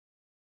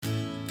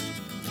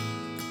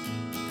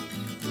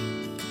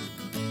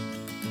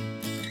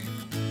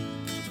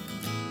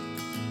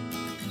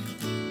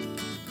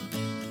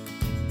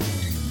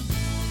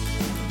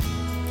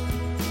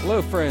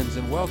Hello, friends,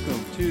 and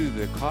welcome to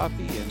the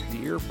Coffee and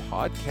Deer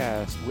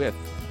podcast with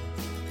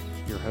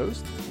your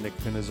host, Nick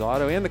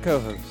Pinizzato, and the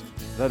co-host,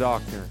 the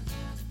doctor,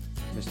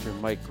 Mr.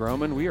 Mike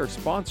Groman. We are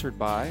sponsored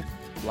by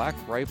Black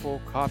Rifle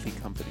Coffee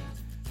Company.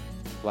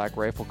 Black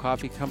Rifle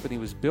Coffee Company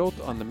was built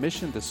on the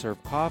mission to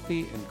serve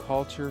coffee and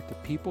culture to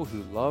people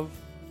who love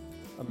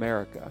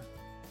America.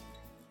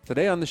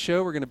 Today on the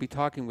show, we're going to be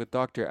talking with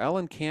Dr.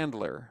 Ellen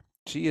Candler.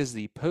 She is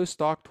the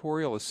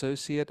postdoctoral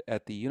associate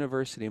at the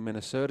University of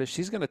Minnesota.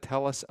 She's going to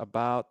tell us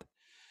about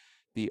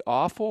the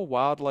Offal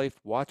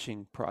Wildlife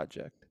Watching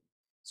Project.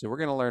 So we're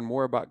going to learn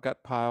more about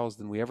gut piles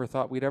than we ever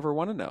thought we'd ever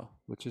want to know,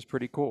 which is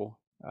pretty cool.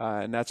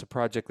 And that's a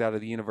project out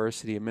of the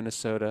University of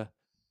Minnesota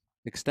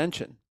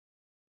Extension.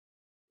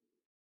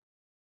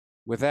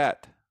 With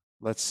that,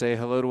 let's say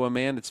hello to a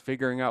man that's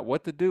figuring out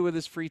what to do with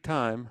his free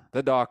time,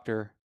 the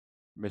doctor,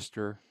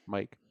 Mr.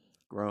 Mike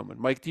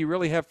Groman. Mike, do you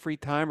really have free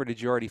time, or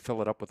did you already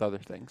fill it up with other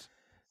things?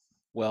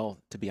 Well,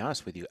 to be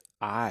honest with you,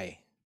 I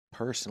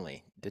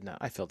personally did not.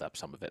 I filled up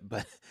some of it,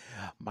 but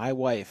my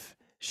wife,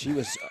 she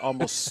was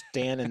almost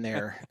standing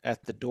there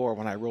at the door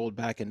when I rolled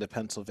back into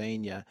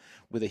Pennsylvania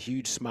with a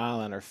huge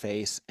smile on her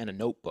face and a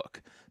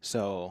notebook.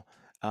 So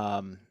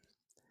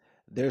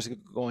there's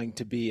going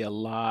to be a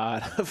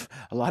lot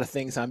of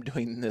things I'm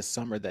doing this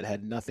summer that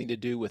had nothing to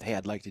do with, hey,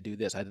 I'd like to do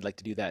this, I'd like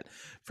to do that,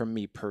 from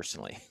me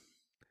personally.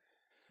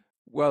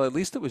 Well, at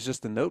least it was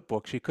just a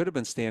notebook. She could have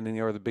been standing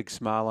there with a big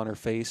smile on her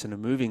face and a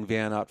moving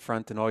van out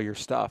front and all your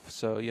stuff.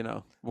 So,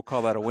 we'll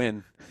call that a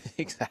win.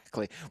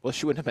 Exactly. Well,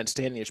 she wouldn't have been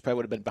standing there. She probably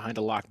would have been behind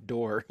a locked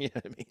door. You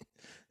know what I mean?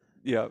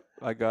 Yeah,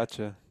 I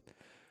gotcha.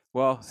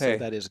 Well, So hey,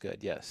 that is good.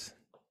 Yes.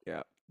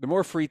 yeah. The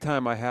more free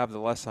time I have, the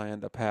less I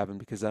end up having,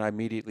 because then I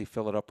immediately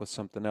fill it up with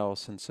something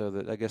else. And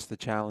so I guess the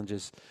challenge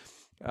is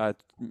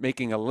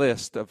making a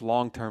list of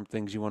long-term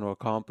things you want to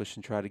accomplish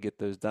and try to get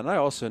those done. I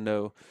also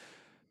know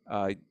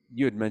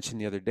you had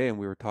mentioned the other day, and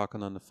we were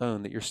talking on the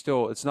phone, that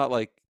it's not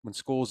like when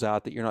school's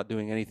out that you're not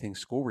doing anything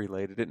school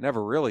related. It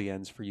never really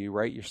ends for you,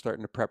 right? You're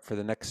starting to prep for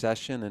the next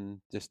session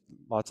and just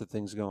lots of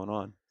things going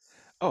on.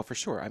 Oh, for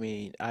sure. I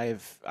mean, I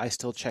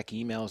still check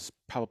emails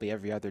probably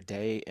every other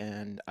day,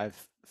 and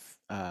I've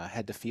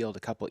had to field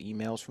a couple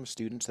emails from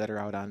students that are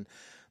out on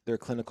their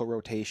clinical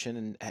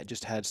rotation and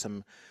just had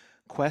some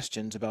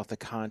questions about the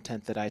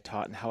content that I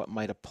taught and how it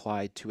might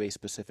apply to a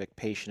specific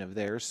patient of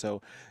theirs.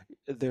 So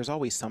there's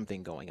always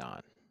something going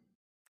on.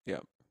 Yeah,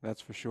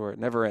 that's for sure. It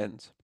never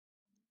ends.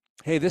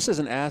 Hey, this is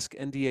an Ask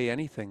NDA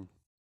Anything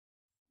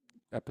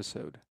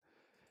episode,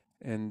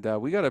 and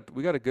we got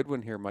a good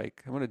one here,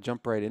 Mike. I'm going to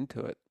jump right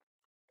into it.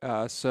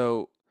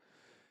 So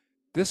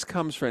this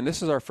comes from,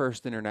 this is our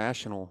first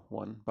international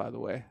one, by the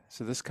way.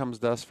 So this comes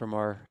to us from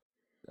our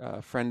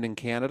friend in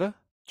Canada,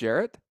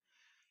 Jarrett.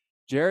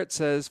 Jarrett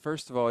says,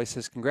 first of all, he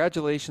says,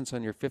 congratulations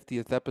on your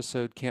 50th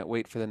episode. Can't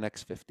wait for the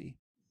next 50.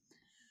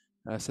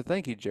 So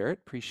thank you, Jarrett.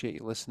 Appreciate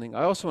you listening.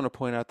 I also want to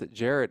point out that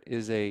Jarrett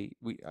is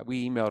we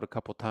emailed a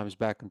couple times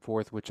back and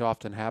forth, which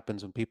often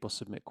happens when people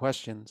submit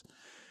questions.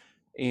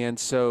 And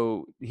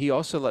so he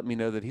also let me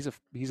know that he's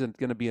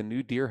going to be a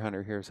new deer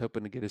hunter here. He's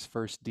hoping to get his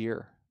first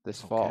deer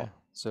this fall.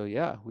 So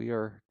yeah, we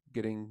are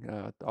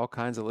getting all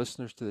kinds of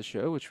listeners to the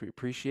show, which we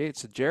appreciate.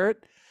 So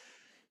Jarrett,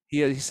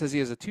 he says he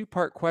has a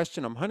two-part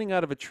question. I'm hunting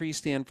out of a tree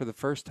stand for the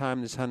first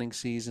time this hunting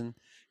season,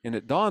 and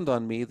it dawned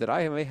on me that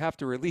I may have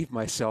to relieve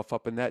myself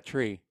up in that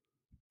tree.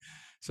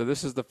 So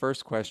this is the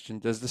first question.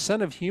 Does the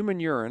scent of human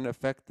urine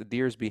affect the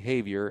deer's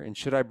behavior, and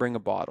should I bring a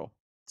bottle?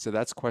 So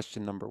that's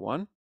question number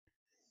one.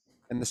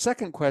 And the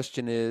second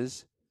question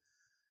is,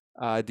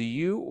 do either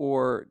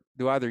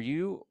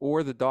you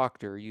or the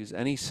doctor use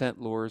any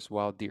scent lures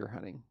while deer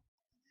hunting?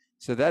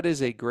 So that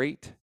is a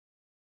great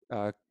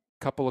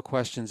couple of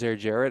questions there,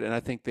 Jared, and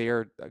I think they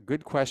are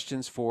good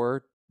questions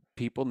for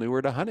people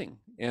newer to hunting.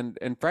 And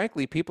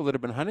frankly, people that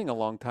have been hunting a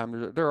long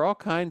time, there are all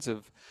kinds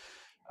of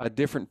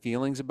different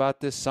feelings about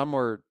this. Some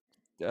are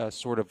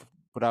sort of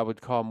what I would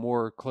call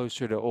more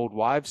closer to old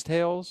wives'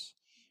 tales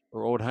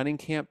or old hunting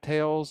camp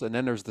tales, and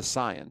then there's the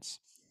science.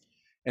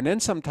 And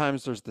then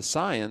sometimes there's the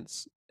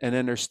science, and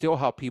then there's still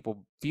how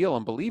people feel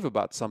and believe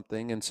about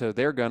something, and so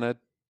they're going to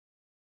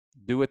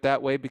do it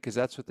that way because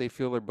that's what they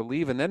feel or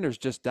believe. And then there's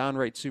just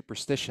downright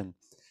superstition.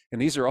 And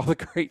these are all the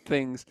great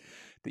things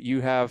that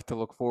you have to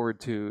look forward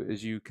to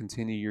as you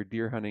continue your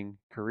deer hunting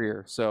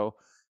career. So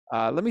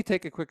let me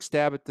take a quick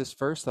stab at this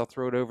first. I'll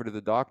throw it over to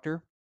the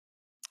doctor.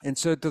 And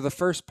so to the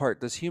first part,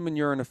 does human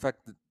urine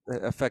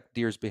affect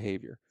deer's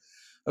behavior?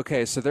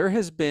 Okay, so there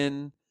has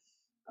been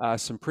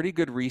some pretty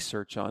good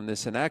research on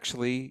this, and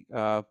actually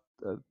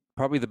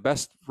probably the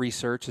best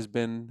research has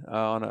been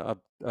on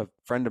a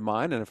friend of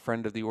mine and a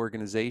friend of the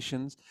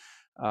organization's,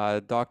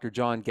 Dr.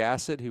 John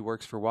Gassett, who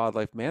works for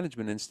Wildlife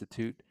Management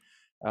Institute,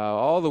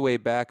 all the way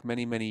back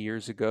many, many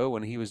years ago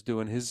when he was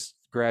doing his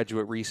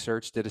graduate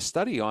research, did a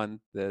study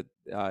on the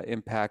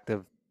impact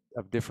of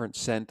different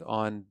scent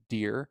on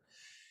deer.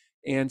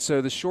 And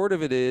so the short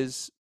of it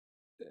is,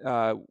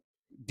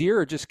 deer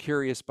are just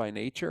curious by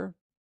nature.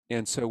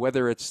 And so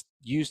whether it's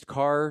used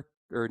car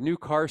or new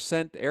car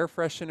scent, air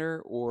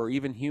freshener, or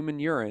even human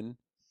urine,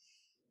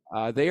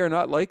 they are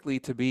not likely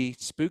to be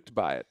spooked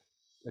by it.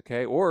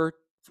 Okay, or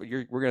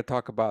we're going to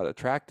talk about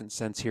attractant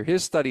sense here.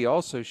 His study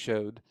also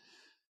showed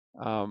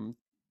um,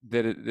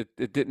 that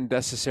it didn't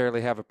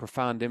necessarily have a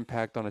profound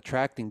impact on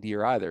attracting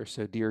deer either.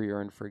 So deer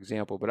urine, for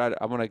example.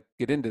 But I want to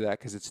get into that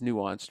because it's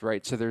nuanced,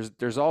 right? So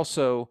there's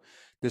also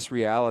this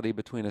reality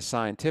between a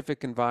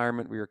scientific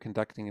environment where you're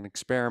conducting an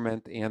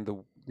experiment and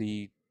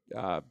the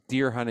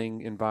deer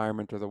hunting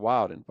environment or the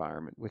wild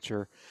environment, which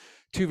are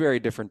two very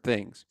different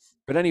things.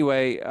 But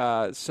anyway,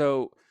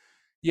 so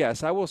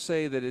yes, I will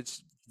say that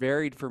it's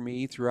varied for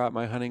me throughout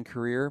my hunting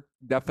career.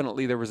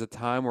 Definitely, there was a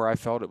time where I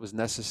felt it was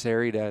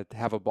necessary to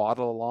have a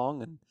bottle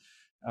along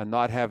and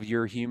not have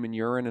your human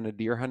urine in a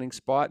deer hunting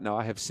spot. Now,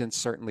 I have since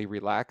certainly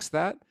relaxed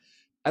that.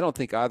 I don't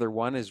think either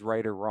one is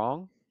right or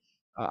wrong.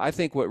 I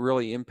think what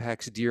really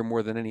impacts deer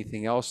more than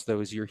anything else, though,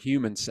 is your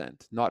human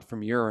scent, not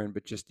from urine,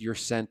 but just your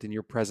scent and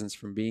your presence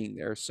from being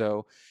there.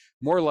 So,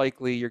 more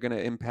likely, you're going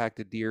to impact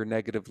a deer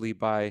negatively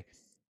by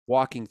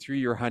walking through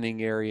your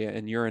hunting area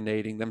and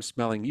urinating, them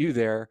smelling you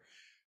there,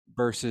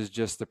 versus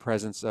just the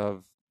presence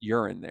of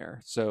urine there.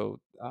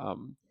 So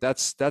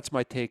that's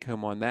my take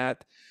home on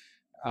that.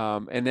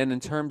 And then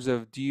in terms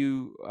of do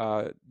you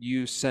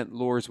use scent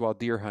lures while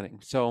deer hunting?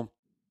 So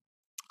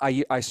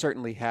I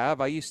certainly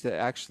have. I used to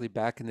actually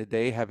back in the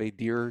day have a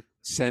deer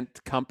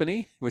scent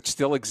company, which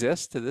still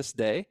exists to this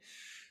day.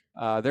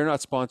 They're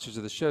not sponsors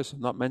of the show, so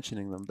I'm not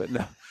mentioning them. But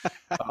no,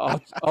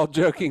 all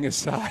joking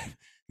aside,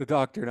 the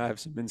doctor and I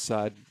have some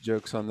inside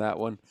jokes on that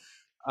one.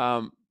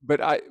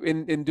 But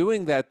in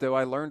doing that though,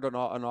 I learned an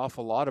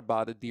awful lot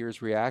about a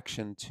deer's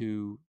reaction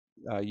to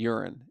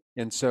urine.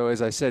 And so,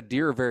 as I said,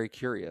 deer are very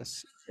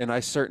curious, and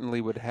I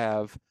certainly would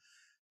have.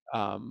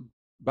 Um,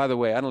 by the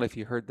way, I don't know if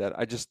you heard that.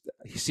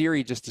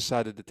 Siri just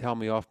decided to tell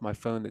me off my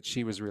phone that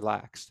she was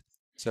relaxed.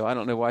 So I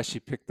don't know why she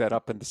picked that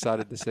up and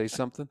decided to say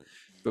something,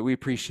 but we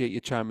appreciate you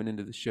chiming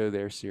into the show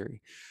there,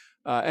 Siri.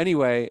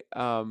 Anyway,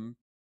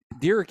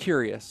 deer are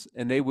curious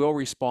and they will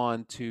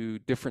respond to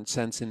different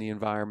scents in the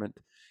environment.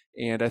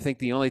 And I think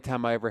the only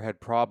time I ever had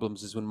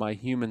problems is when my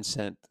human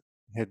scent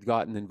had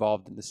gotten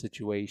involved in the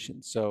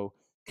situation. So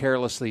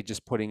carelessly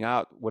just putting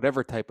out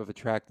whatever type of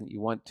attractant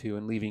you want to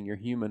and leaving your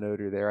human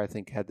odor there, I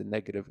think had the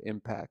negative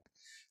impact.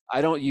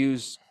 I don't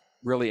use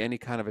really any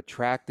kind of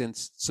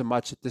attractants so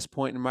much at this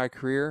point in my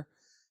career.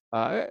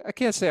 I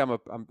can't say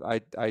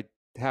I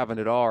haven't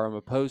at all or I'm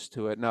opposed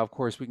to it. Now, of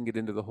course, we can get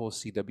into the whole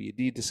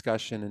CWD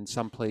discussion. In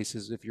some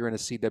places, if you're in a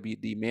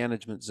CWD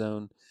management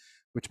zone,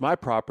 which my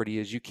property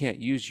is, you can't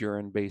use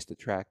urine-based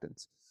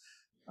attractants.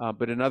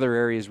 But in other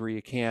areas where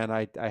you can,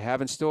 I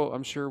haven't still,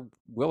 I'm sure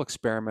will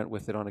experiment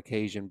with it on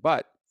occasion.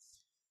 But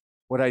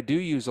what I do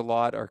use a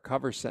lot are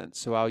cover scents.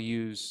 So I'll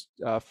use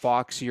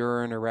fox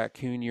urine or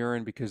raccoon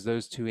urine because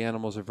those two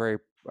animals are very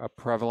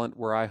prevalent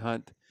where I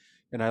hunt.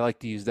 And I like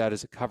to use that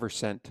as a cover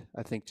scent,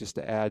 I think, just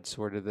to add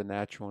sort of the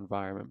natural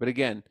environment. But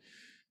again,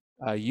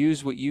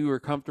 use what you are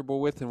comfortable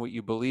with and what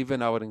you believe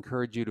in. I would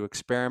encourage you to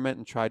experiment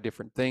and try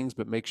different things,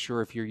 but make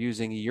sure if you're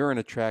using a urine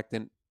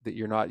attractant that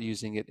you're not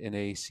using it in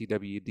a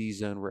CWD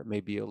zone where it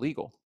may be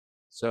illegal.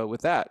 So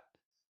with that,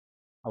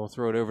 I will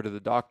throw it over to the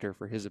doctor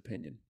for his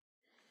opinion.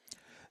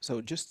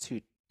 So just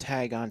to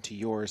tag on to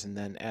yours and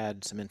then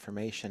add some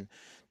information,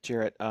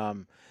 Jarrett,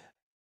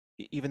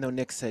 even though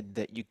Nick said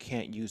that you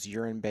can't use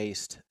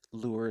urine-based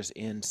lures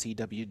in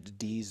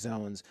CWD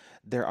zones,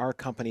 there are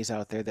companies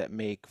out there that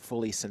make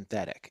fully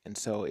synthetic. And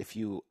so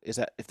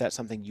if that's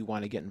something you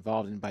want to get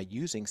involved in by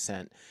using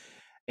scent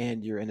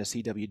and you're in a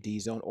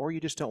CWD zone, or you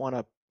just don't want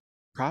to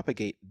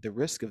propagate the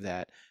risk of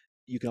that,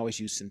 you can always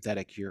use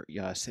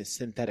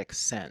synthetic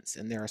scents,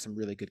 and there are some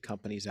really good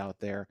companies out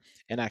there.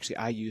 And actually,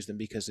 I use them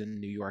because in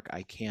New York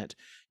I can't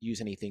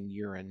use anything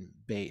urine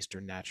based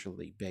or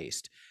naturally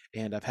based,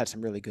 and I've had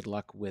some really good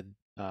luck with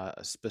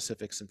a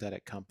specific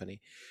synthetic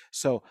company.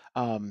 So,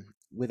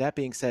 with that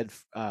being said,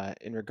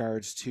 in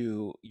regards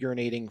to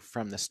urinating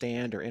from the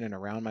stand or in and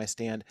around my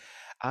stand,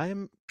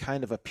 I'm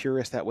kind of a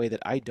purist that way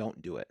that I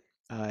don't do it.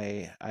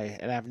 And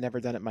I've never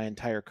done it my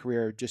entire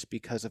career just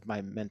because of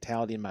my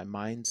mentality and my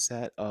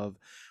mindset of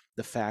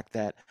the fact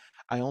that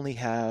I only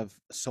have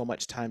so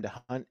much time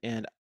to hunt,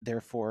 and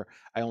therefore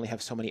I only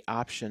have so many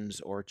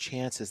options or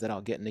chances that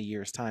I'll get in a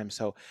year's time.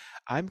 So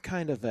I'm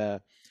kind of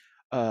a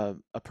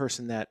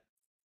person that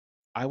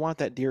I want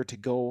that deer to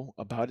go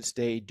about its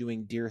day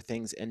doing deer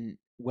things, and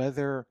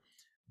whether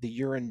the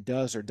urine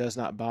does or does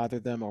not bother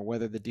them, or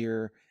whether the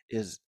deer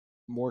is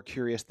more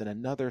curious than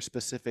another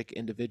specific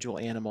individual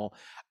animal,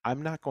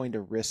 I'm not going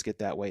to risk it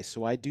that way.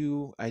 So I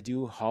do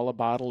haul a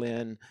bottle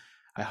in,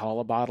 I haul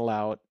a bottle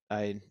out,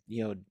 I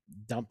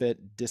dump it,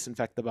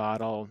 disinfect the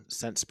bottle,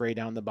 scent spray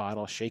down the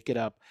bottle, shake it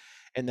up,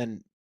 and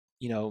then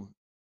you know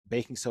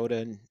baking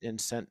soda and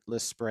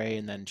scentless spray,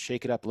 and then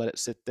shake it up, let it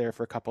sit there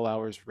for a couple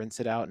hours, rinse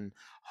it out, and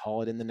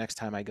haul it in the next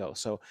time I go.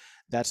 So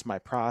that's my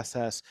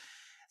process.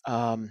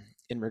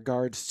 In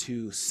regards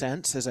to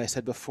scents, as I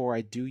said before,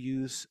 I do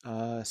use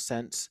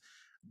scents,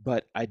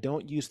 but I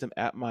don't use them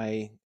at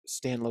my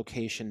stand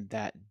location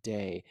that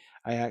day.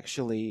 I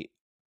actually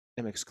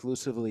am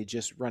exclusively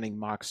just running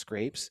mock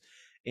scrapes.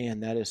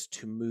 and that is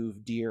to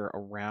move deer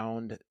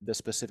around the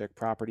specific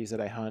properties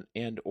that I hunt,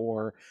 and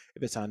or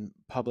if it's on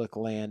public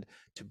land,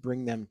 to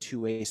bring them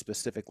to a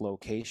specific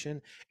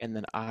location, and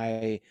then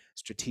I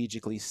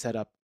strategically set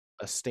up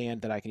a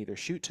stand that I can either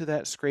shoot to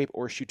that scrape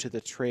or shoot to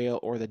the trail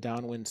or the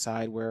downwind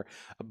side where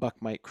a buck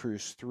might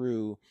cruise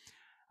through,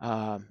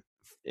 um,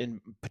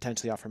 and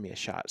potentially offer me a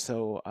shot.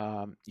 So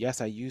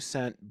yes, I use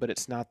scent, but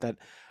it's not that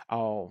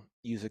I'll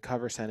use a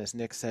cover scent, as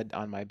Nick said,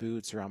 on my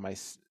boots or on my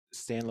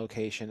stand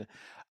location.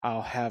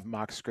 I'll have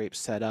mock scrapes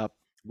set up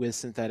with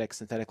synthetic.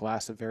 Synthetic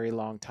lasts a very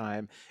long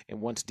time,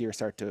 and once deer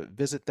start to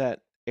visit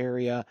that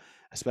area,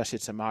 especially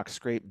it's a mock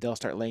scrape, they'll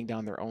start laying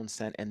down their own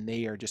scent, and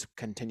they are just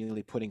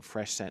continually putting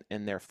fresh scent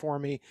in there for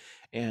me,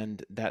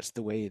 and that's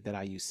the way that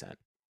I use scent.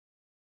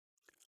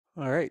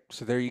 All right,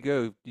 so there you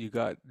go. You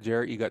got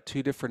Jarrett, you got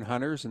two different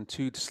hunters and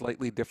two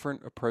slightly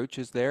different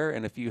approaches there.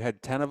 And if you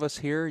had 10 of us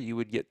here, you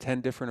would get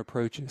 10 different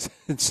approaches.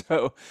 And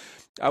so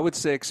I would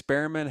say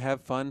experiment,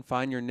 have fun,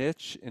 find your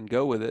niche, and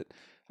go with it.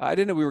 I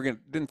didn't know we were going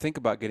to, didn't think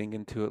about getting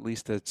into at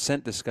least a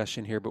scent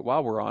discussion here, but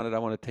while we're on it, I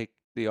want to take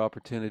the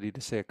opportunity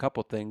to say a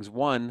couple things.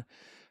 One,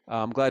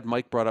 I'm glad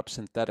Mike brought up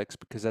synthetics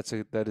because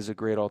that is a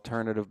great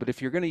alternative. But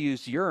if you're going to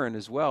use urine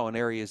as well in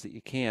areas that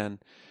you can,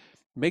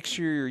 make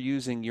sure you're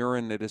using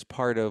urine that is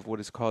part of what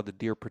is called the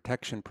Deer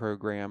Protection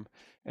Program,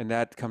 and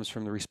that comes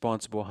from the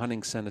Responsible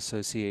Hunting Scent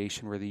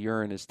Association, where the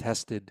urine is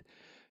tested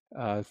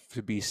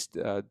to be,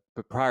 but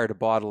prior to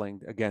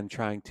bottling, again,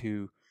 trying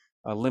to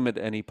limit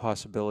any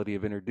possibility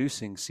of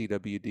introducing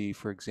CWD,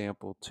 for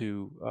example,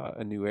 to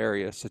a new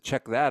area. So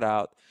check that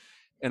out.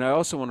 And I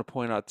also want to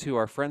point out, too,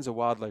 our friends at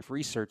Wildlife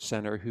Research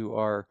Center, who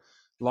are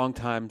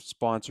longtime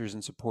sponsors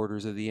and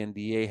supporters of the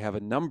NDA, have a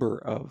number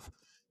of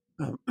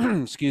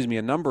excuse me,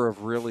 a number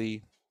of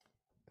really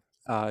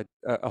a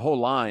whole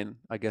line,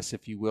 I guess,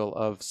 if you will,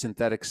 of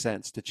synthetic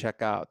scents to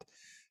check out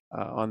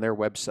on their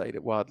website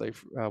at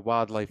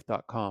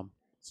wildlife.com.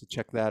 So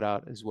check that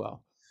out as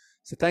well.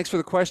 So thanks for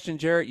the question,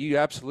 Jarrett. You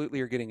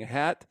absolutely are getting a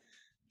hat.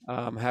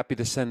 I'm happy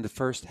to send the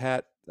first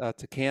hat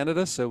to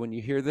Canada. So when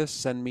you hear this,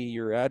 send me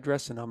your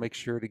address and I'll make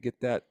sure to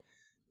get that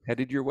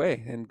headed your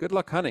way. And good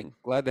luck hunting.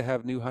 Glad to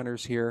have new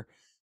hunters here,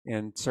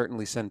 and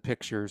certainly send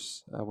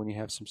pictures when you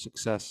have some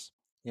success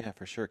Yeah,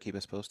 for sure. Keep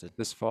us posted.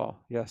 this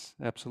fall. Yes,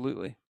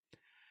 absolutely.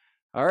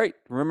 All right.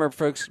 Remember,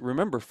 folks,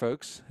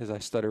 as I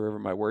stutter over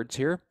my words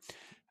here,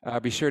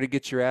 be sure to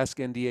get your Ask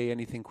NDA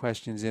Anything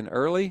questions in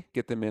early,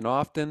 get them in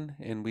often,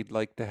 and we'd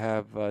like to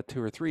have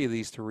two or three of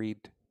these to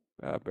read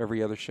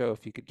every other show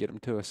if you could get them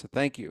to us. So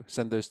thank you.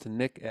 Send those to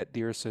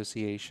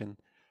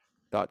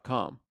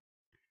nick@deerassociation.com.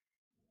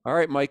 All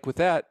right, Mike, with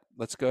that,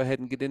 let's go ahead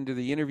and get into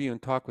the interview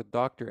and talk with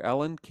Dr.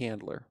 Ellen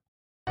Candler.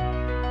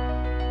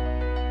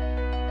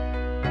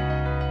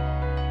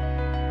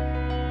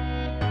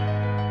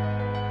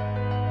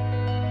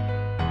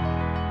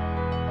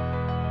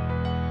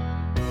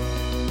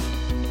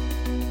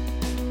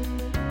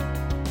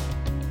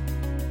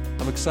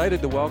 I'm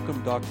excited to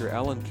welcome Dr.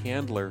 Ellen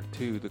Candler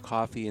to the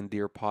Coffee and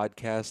Deer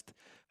podcast.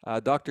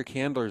 Dr.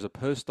 Candler is a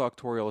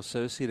postdoctoral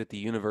associate at the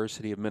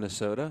University of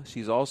Minnesota.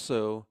 She's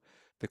also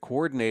the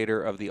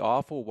coordinator of the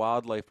Offal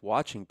Wildlife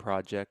Watching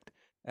Project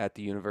at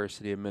the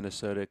University of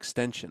Minnesota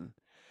Extension.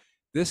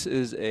 This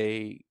is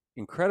a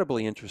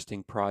incredibly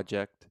interesting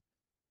project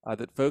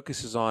that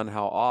focuses on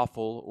how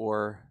offal,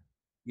 or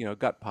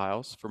gut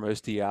piles for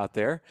most of you out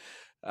there,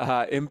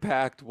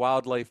 impact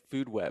wildlife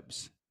food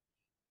webs.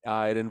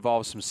 It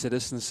involves some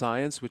citizen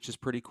science, which is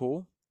pretty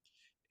cool.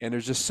 And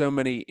there's just so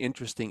many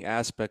interesting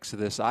aspects of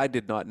this. I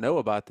did not know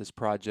about this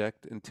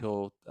project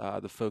until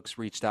the folks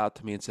reached out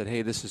to me and said,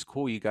 hey, this is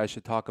cool. You guys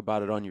should talk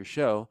about it on your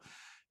show.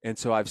 And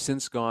so I've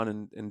since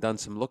gone and done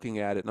some looking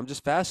at it, and I'm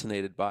just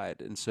fascinated by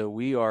it. And so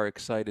we are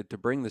excited to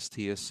bring this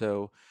to you.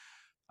 So,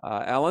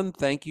 Ellen,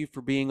 thank you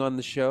for being on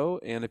the show.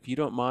 And if you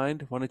don't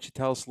mind, why don't you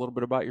tell us a little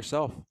bit about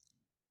yourself?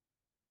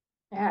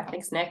 Yeah,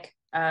 thanks, Nick.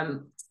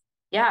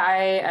 Yeah,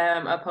 I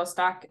am a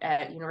postdoc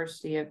at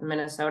University of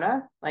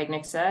Minnesota. Like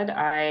Nick said,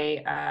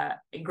 I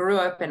grew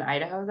up in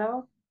Idaho,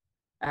 though.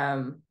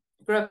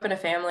 Grew up in a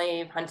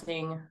family of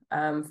hunting,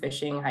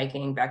 fishing,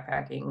 hiking,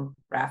 backpacking,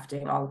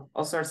 rafting, all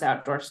sorts of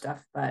outdoor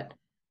stuff. But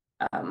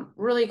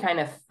really kind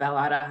of fell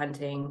out of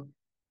hunting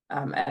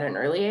at an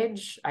early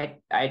age.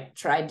 I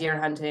tried deer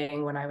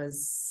hunting when I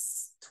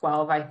was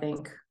 12, I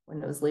think,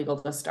 when it was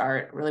legal to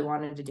start. Really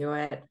wanted to do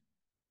it.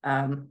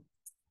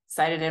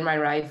 Sighted in my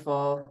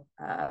rifle.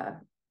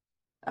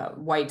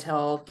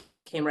 Whitetail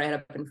came right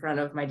up in front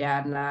of my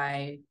dad and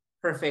I.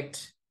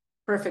 Perfect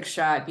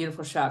shot,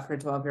 beautiful shot for a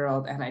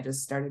 12-year-old. And I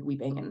just started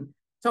weeping and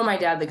told my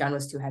dad the gun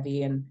was too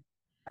heavy. And,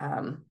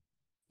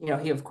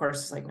 he, of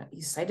course, was like,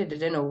 you sighted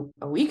it in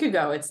a week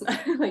ago. It's not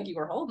like you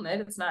were holding it.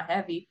 It's not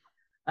heavy.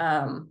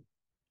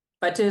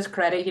 But to his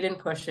credit, he didn't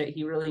push it.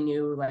 He really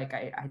knew, like,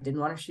 I didn't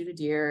want to shoot a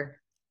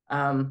deer.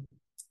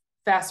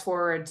 Fast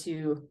forward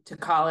to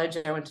college,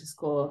 I went to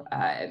school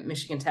at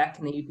Michigan Tech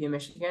in the UP of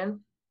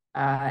Michigan.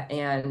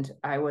 And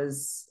I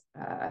was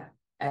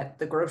at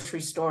the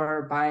grocery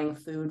store buying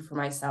food for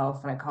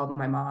myself. And I called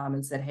my mom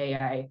and said,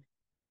 hey,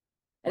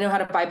 I know how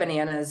to buy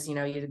bananas.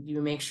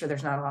 You make sure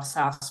there's not a lot of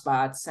soft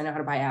spots. I know how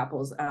to buy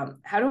apples.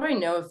 How do I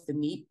know if the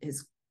meat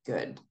is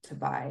good to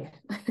buy?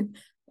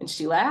 And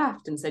she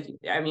laughed and said,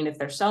 I mean, if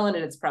they're selling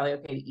it, it's probably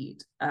okay to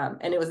eat.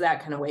 And it was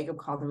that kind of wake up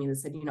call to me that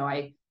said,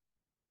 I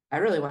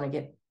really want to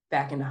get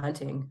back into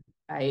hunting.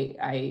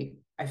 I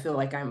feel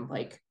like I'm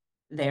like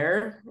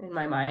there in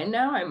my mind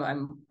now.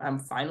 I'm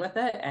fine with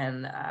it,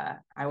 and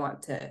I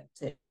want to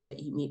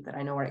eat meat that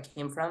I know where it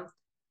came from.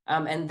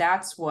 And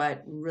that's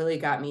what really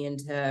got me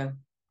into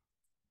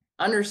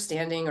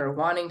understanding or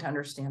wanting to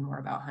understand more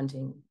about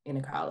hunting in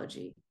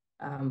ecology.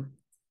 And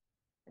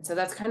so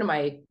that's kind of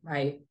my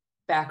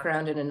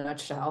background in a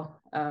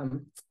nutshell.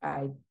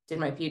 I did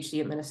my PhD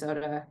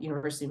at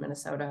University of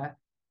Minnesota,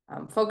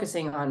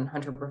 focusing on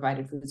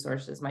hunter-provided food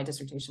sources. My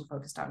dissertation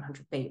focused on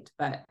hunter bait,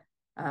 but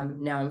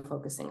now I'm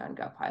focusing on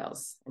gut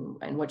piles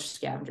and which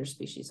scavenger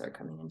species are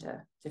coming in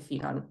to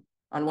feed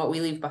on what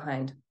we leave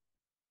behind.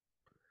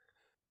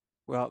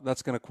 Well,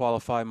 that's going to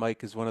qualify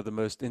Mike as one of the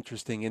most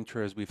interesting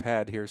intros we've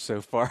had here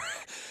so far.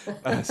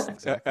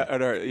 Exactly.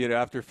 At our,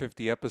 after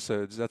 50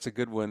 episodes, that's a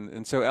good one.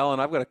 And so, Ellen,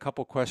 I've got a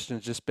couple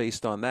questions just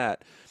based on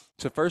that.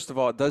 So, first of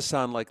all, it does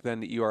sound like then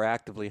that you are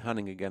actively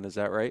hunting again. Is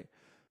that right?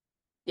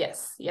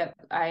 Yes, yep.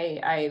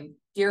 I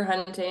deer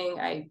hunting.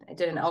 I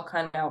did an elk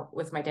hunt out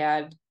with my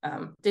dad.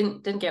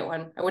 Didn't get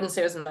one. I wouldn't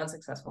say it was an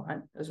unsuccessful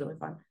hunt. It was really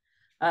fun.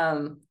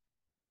 Um,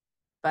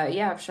 but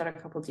yeah, I've shot a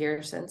couple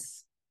deer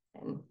since,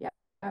 and yeah,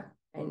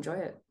 I enjoy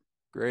it.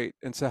 Great.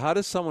 And so, how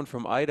does someone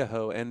from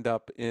Idaho end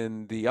up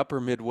in the upper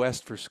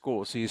Midwest for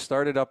school? So, you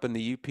started up in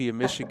the UP of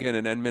Michigan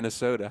and then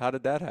Minnesota. How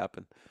did that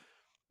happen?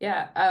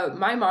 Yeah,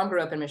 my mom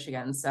grew up in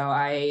Michigan, so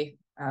I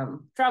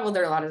traveled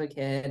there a lot as a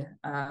kid.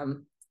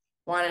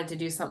 Wanted to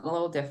do something a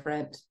little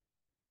different.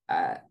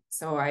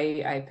 So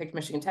I picked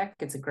Michigan Tech.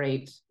 It's a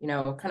great,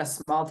 kind of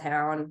small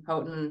town,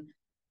 Houghton,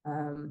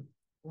 a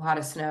lot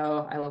of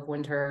snow. I love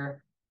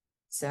winter.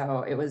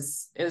 So it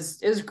was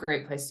a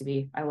great place to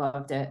be. I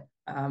loved it.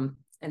 And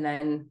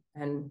then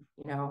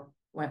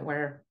went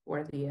where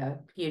the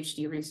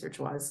PhD research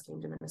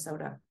came to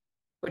Minnesota,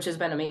 which has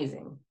been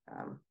amazing.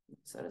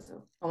 Minnesota's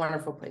a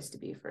wonderful place to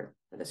be for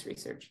this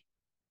research.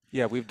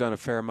 Yeah, we've done a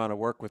fair amount of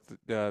work with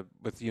the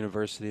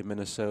University of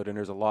Minnesota, and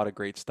there's a lot of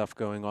great stuff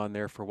going on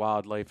there for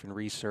wildlife and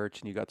research,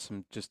 and you got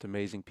some just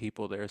amazing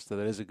people there, so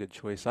that is a good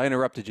choice. I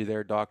interrupted you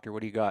there, Doctor.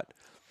 What do you got?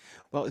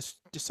 Well, it's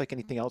just like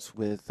anything else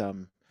with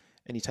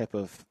any type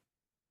of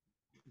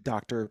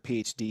doctor,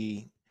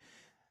 PhD,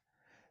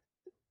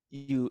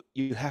 you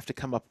have to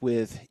come up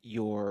with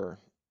your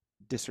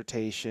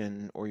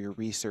dissertation or your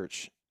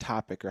research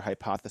topic or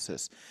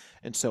hypothesis.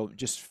 And so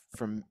just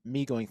from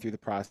me going through the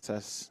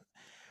process,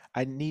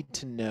 I need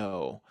to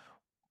know,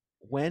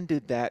 when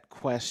did that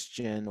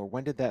question or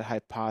when did that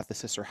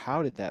hypothesis or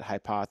how did that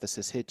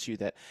hypothesis hit you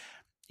that,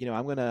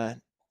 I'm going to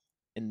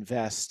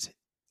invest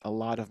a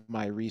lot of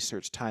my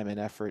research time and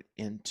effort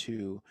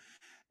into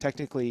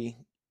technically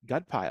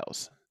gut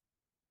piles.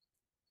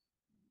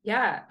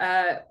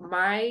 Yeah,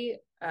 my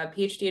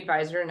PhD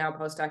advisor, now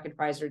postdoc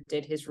advisor,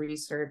 did his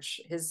research,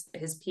 his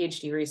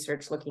PhD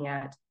research, looking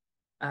at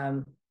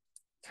um,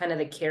 kind of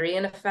the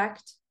carrion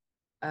effect,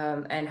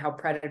 and how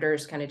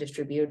predators kind of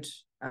distribute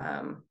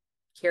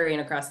carrion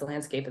across the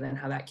landscape, and then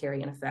how that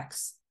carrion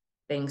affects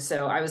things.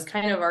 So I was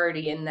kind of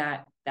already in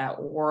that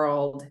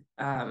world,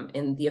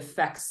 in the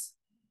effects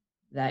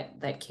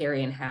that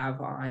carrion have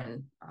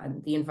on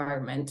the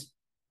environment.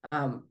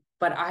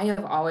 But I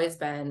have always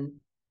been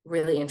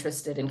really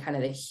interested in kind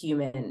of the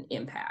human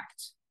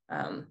impact,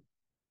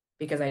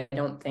 because I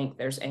don't think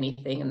there's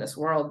anything in this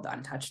world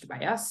untouched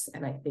by us.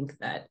 And I think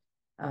that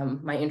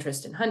my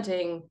interest in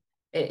hunting,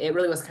 it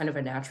really was kind of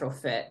a natural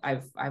fit.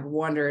 I've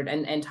wondered,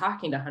 and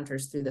talking to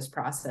hunters through this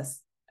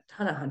process, a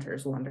ton of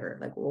hunters wonder,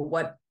 like, well,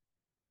 what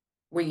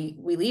we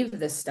leave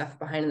this stuff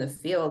behind in the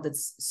field.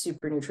 It's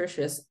super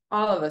nutritious.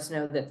 All of us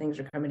know that things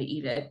are coming to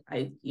eat it.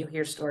 You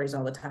hear stories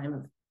all the time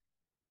of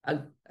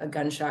a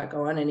gunshot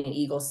going and an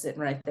eagle sitting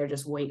right there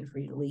just waiting for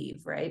you to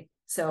leave, right?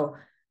 So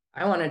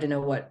I wanted to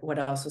know what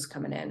else was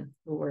coming in,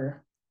 who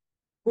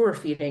we're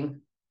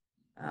feeding,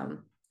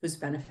 who's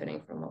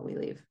benefiting from what we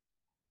leave.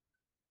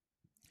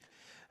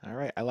 All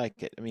right, I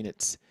like it. I mean,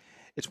 it's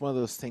one of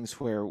those things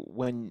where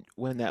when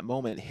that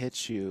moment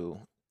hits you,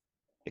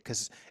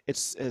 because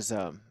it's as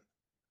a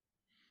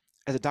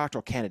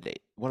doctoral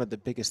candidate, one of the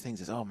biggest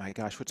things is, oh my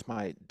gosh, what's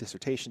my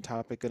dissertation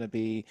topic going to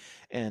be?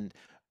 And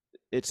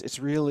it's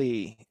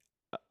really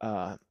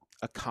uh,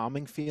 a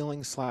calming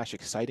feeling slash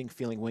exciting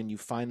feeling when you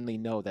finally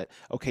know that,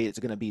 okay, it's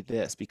going to be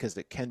this, because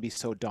it can be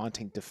so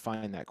daunting to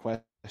find that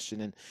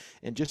question.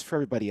 And just for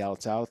everybody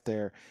else out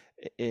there,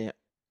 it,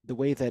 the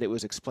way that it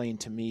was explained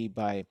to me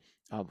by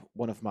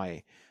one of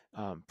my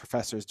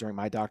professors during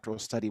my doctoral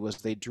study was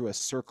they drew a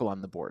circle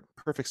on the board,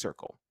 perfect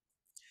circle,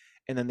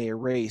 and then they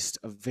erased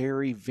a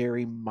very,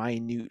 very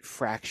minute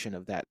fraction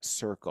of that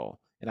circle.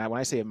 And when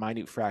I say a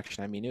minute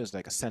fraction, I mean it was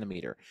like a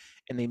centimeter.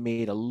 And they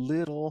made a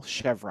little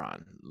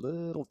chevron,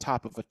 little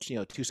top of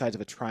two sides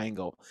of a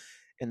triangle.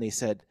 And they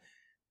said,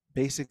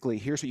 basically,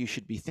 here's what you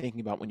should be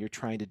thinking about when you're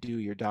trying to do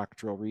your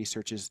doctoral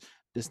research: is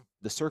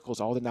the circle is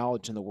all the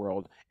knowledge in the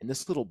world, and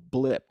this little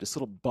blip, this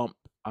little bump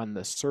on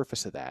the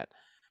surface of that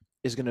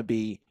is going to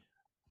be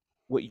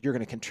what you're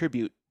going to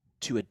contribute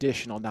to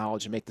additional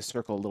knowledge and make the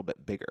circle a little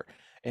bit bigger.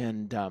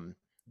 And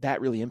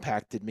that really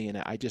impacted me. And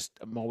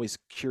I'm always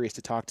curious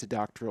to talk to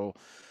doctoral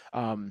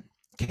um,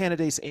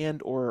 candidates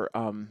and or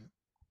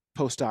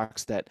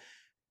postdocs that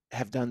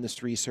have done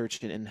this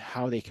research, and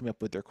how they came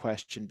up with their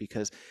question,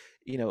 because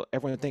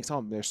everyone thinks,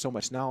 oh, there's so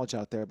much knowledge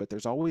out there, but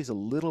there's always a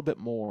little bit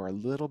more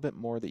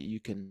that you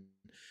can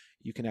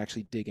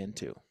actually dig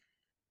into.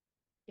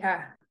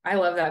 Yeah, I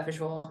love that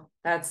visual.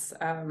 That's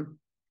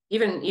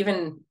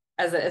even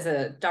as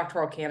a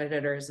doctoral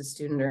candidate or as a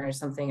student or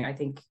something, I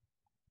think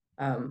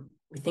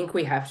we think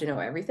we have to know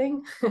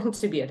everything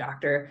to be a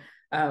doctor.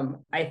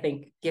 I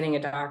think getting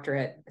a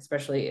doctorate,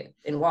 especially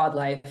in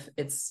wildlife,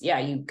 it's yeah,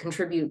 you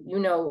contribute,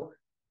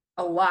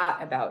 a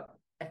lot about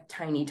a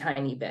tiny,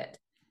 tiny bit.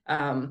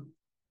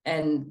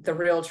 And the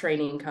real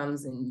training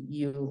comes in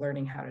you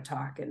learning how to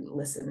talk and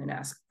listen and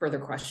ask further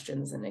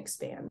questions and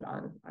expand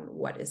on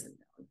what isn't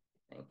known,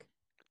 I think.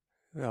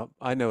 Well,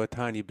 I know a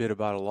tiny bit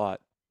about a lot.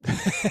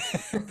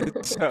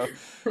 So,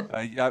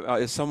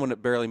 as someone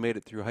that barely made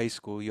it through high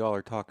school, y'all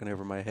are talking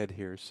over my head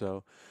here.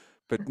 So,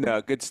 but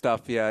no, good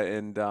stuff. Yeah,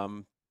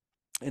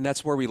 and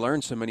that's where we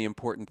learn so many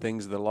important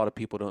things that a lot of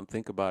people don't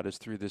think about is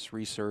through this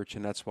research,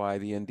 and that's why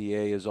the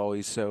NDA is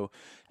always so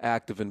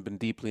active and been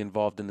deeply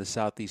involved in the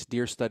Southeast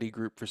Deer Study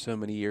Group for so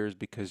many years,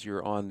 because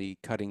you're on the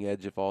cutting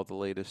edge of all the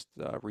latest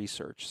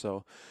research.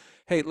 So,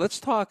 hey, let's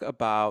talk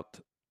about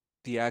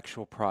the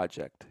actual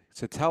project.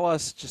 So tell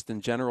us just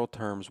in general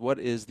terms, what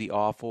is the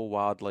Offal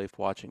Wildlife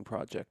Watching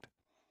Project?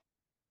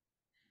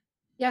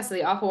 Yeah, so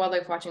the Offal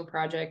Wildlife Watching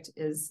Project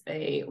is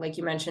like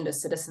you mentioned, a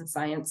citizen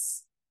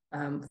science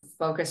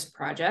focused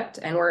project,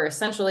 and we're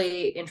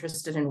essentially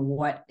interested in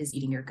what is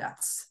eating your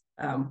guts.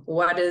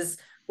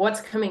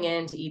 What's coming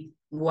in to eat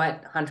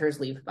what hunters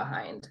leave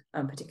behind,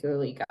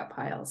 particularly gut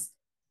piles.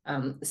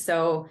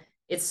 So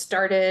it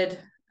started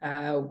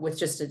with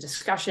just a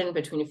discussion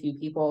between a few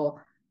people,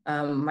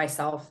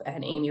 myself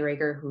and Amy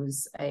Rager,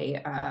 who's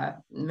a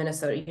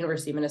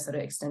University of Minnesota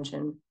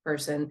Extension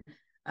person.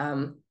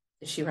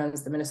 She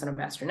runs the Minnesota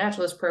Master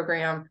Naturalist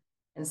program,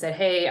 and said,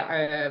 hey,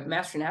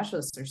 master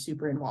naturalists are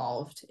super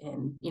involved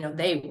in,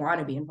 they want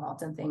to be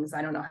involved in things.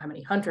 I don't know how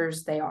many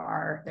hunters there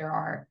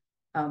are,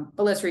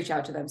 but let's reach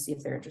out to them, see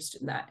if they're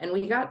interested in that. And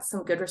we got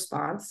some good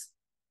response.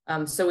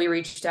 So we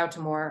reached out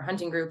to more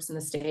hunting groups in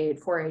the state,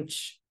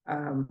 4-H,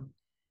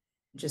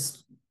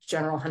 just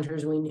general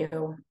hunters we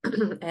knew,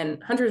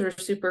 and hunters were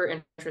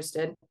super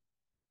interested.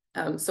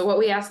 So what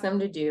we asked them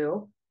to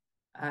do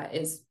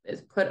is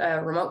put a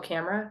remote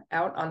camera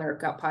out on their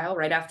gut pile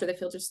right after they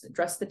field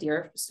dress the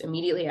deer, just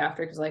immediately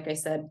after, because like I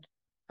said,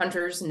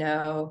 hunters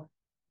know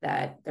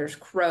that there's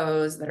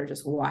crows that are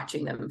just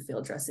watching them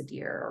field dress a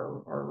deer,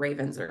 or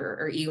ravens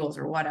or eagles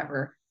or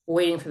whatever,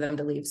 waiting for them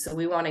to leave. So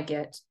we want to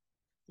get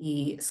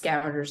the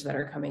scavengers that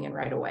are coming in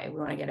right away. We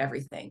want to get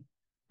everything.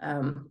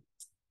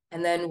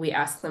 And then we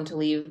ask them to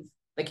leave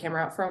the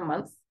camera out for a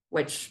month,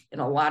 which in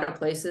a lot of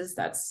places,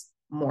 that's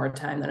more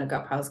time than a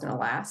gut pile is going to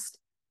last.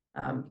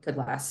 Could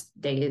last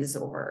days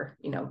or,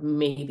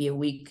 maybe a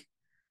week.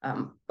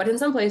 But in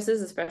some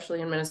places,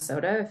 especially in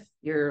Minnesota, if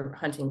you're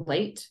hunting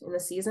late in the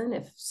season,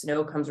 if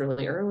snow comes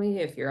really early,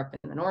 if you're up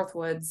in the North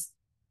Woods,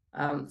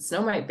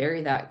 snow might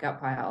bury that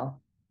gut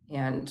pile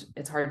and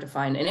it's hard to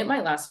find. And it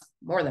might last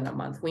more than a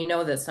month. We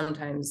know that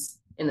sometimes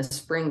in the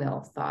spring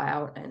they'll thaw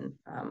out, and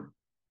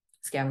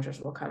scavengers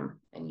will come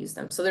and use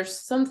them. So there's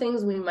some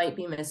things we might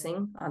be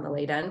missing on the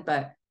late end,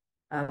 but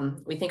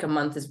we think a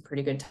month is a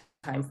pretty good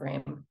time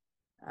frame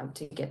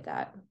to get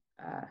that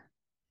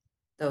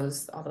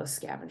all those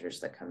scavengers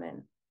that come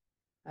in.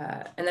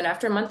 And then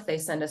after a month, they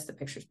send us the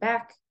pictures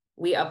back.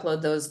 We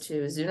upload those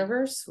to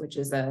Zooniverse, which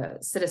is a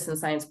citizen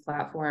science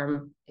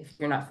platform. If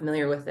you're not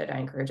familiar with it, I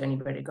encourage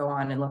anybody to go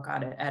on and look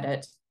at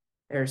it.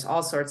 There's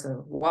all sorts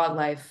of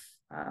wildlife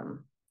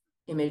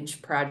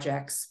image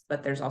projects,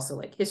 but there's also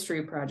like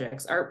history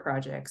projects, art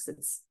projects.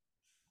 It's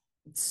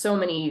so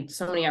many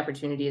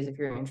opportunities if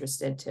you're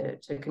interested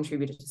to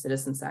contribute to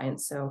citizen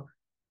science. So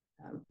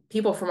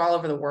people from all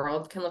over the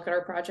world can look at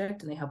our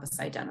project, and they help us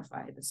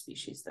identify the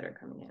species that are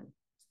coming in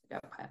the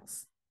gut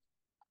piles.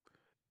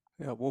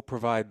 Yeah, we'll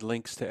provide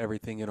links to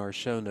everything in our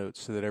show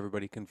notes so that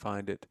everybody can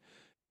find it.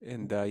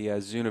 And yeah,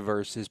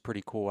 Zooniverse is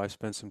pretty cool. I've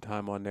spent some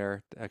time on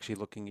there actually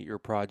looking at your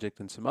project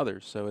and some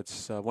others. So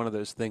it's one of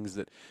those things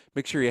that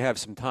make sure you have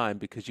some time,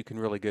 because you can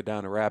really go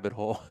down a rabbit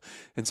hole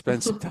and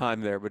spend some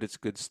time there, but it's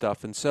good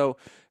stuff. And so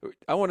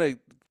I want to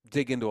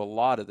dig into a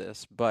lot of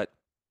this, but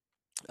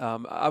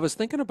I was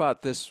thinking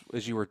about this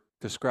as you were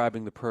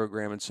describing the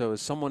program. And so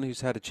as someone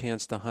who's had a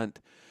chance to hunt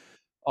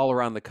all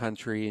around the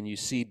country, and you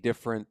see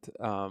different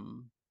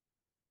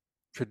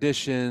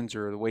traditions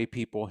or the way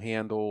people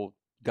handle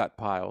gut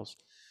piles.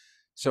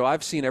 So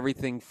I've seen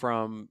everything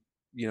from,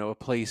 a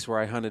place where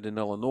I hunted in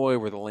Illinois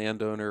where the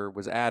landowner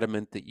was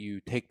adamant that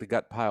you take the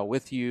gut pile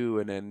with you,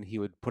 and then he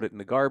would put it in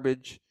the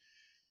garbage.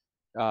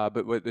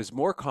 But what is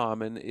more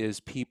common is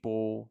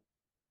people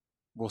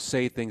will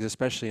say things,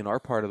 especially in our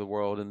part of the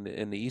world,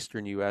 in the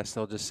eastern U.S.,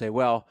 they'll just say,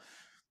 well,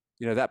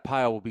 that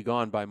pile will be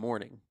gone by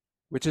morning,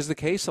 which is the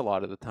case a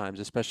lot of the times,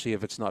 especially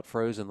if it's not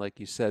frozen, like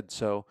you said.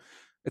 So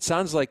it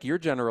sounds like your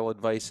general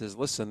advice is,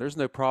 listen, there's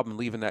no problem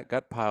leaving that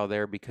gut pile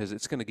there because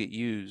it's going to get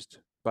used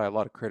by a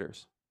lot of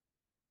critters.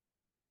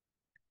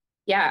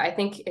 Yeah, I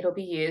think it'll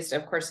be used.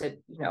 Of course,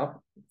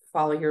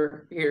 follow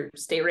your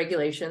state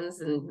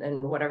regulations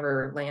and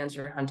whatever lands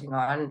you're hunting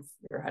on. If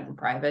you're hunting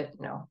private,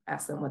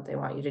 ask them what they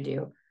want you to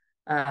do.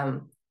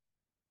 Um,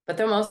 but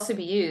they'll mostly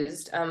be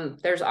used.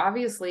 There's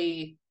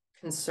obviously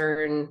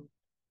concern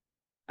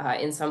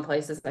in some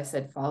places. I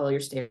said follow your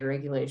state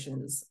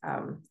regulations.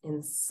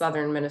 In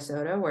southern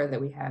Minnesota, where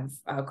that we have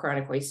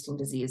chronic wasting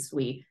disease,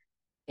 we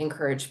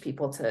encourage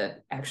people to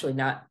actually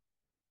not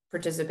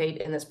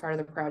participate in this part of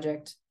the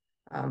project.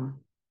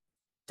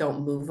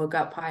 Don't move a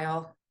gut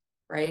pile,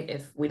 right?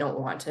 If we don't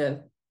want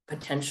to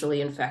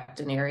potentially infect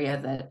an area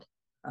that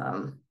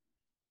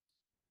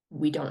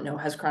we don't know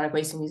has chronic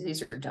wasting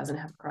disease or doesn't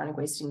have chronic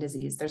wasting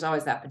disease, there's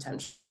always that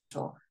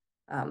potential.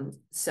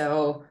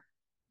 So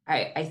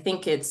I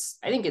think it's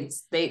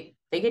they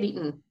get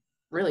eaten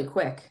really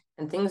quick,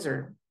 and things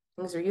are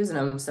using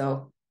them.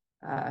 So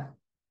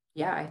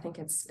yeah, I think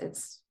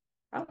it's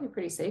probably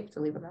pretty safe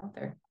to leave them out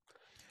there.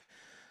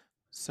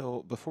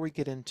 So before we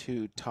get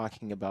into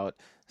talking about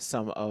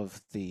some of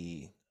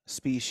the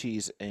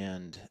species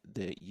and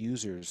the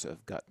users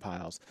of gut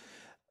piles,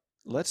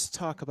 let's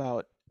talk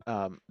about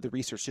the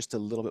research just a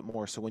little bit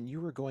more. So when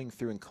you were going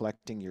through and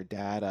collecting your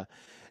data,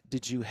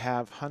 did you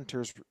have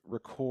hunters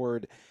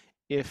record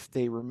if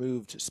they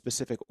removed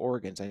specific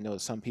organs? I know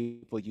some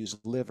people use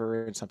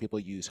liver and some people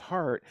use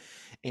heart,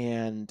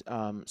 and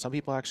some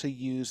people actually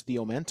use the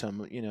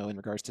omentum, in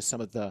regards to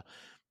some of the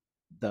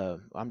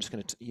I'm just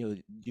going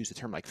to use the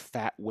term like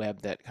fat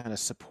web that kind of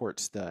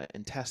supports the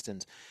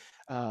intestines.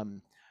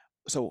 Um,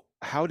 so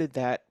how did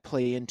that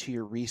play into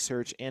your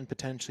research and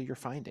potentially your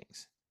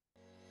findings?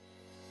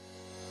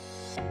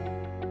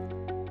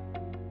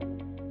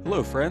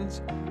 Hello,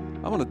 friends.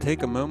 I want to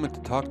take a moment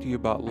to talk to you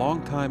about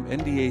longtime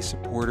NDA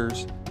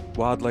supporters,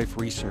 Wildlife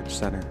Research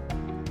Center.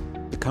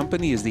 The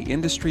company is the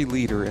industry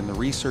leader in the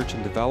research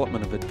and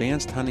development of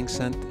advanced hunting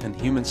scent and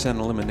human scent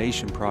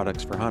elimination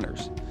products for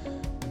hunters.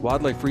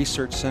 Wildlife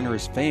Research Center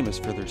is famous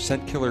for their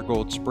Scent Killer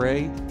Gold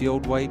spray,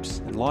 field wipes,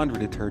 and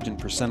laundry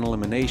detergent for scent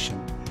elimination,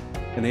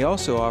 and they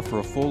also offer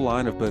a full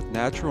line of both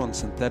natural and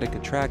synthetic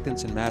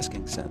attractants and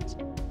masking scents.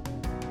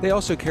 They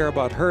also care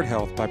about herd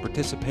health by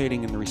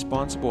participating in the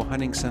Responsible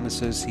Hunting Scent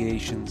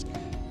Association's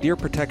Deer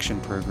Protection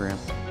Program,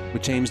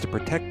 which aims to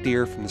protect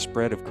deer from the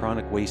spread of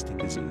chronic wasting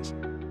disease.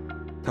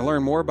 To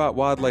learn more about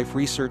Wildlife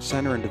Research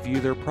Center and to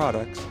view their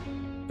products,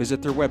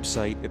 visit their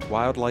website at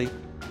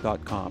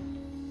wildlife.com.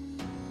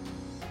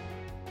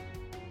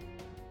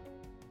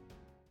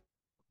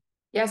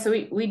 Yeah, so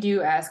we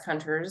do ask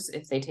hunters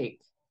if they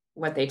take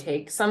what they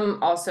take.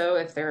 Some also,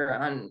 if they're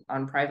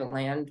on private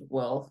land,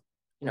 will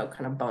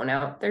kind of bone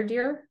out their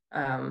deer.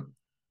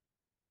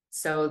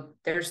 So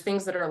there's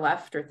things that are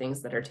left or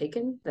things that are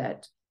taken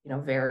that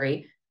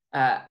vary.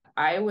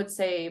 I would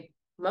say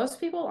most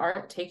people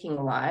aren't taking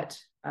a lot.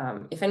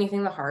 If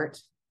anything, the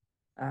heart.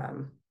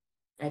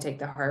 I take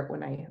the heart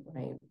when I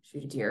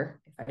shoot a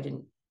deer if I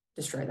didn't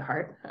destroy the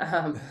heart.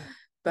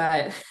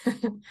 But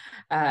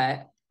uh,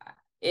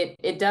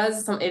 it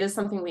is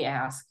something we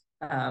ask,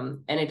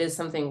 and it is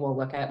something we'll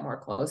look at more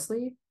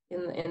closely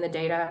in the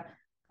data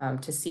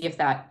to see if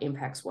that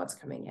impacts what's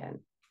coming in.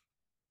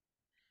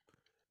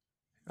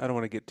 I don't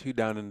want to get too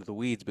down into the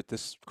weeds, but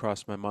this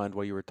crossed my mind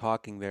while you were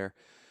talking there.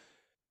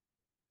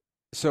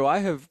 So I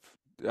have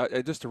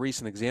just a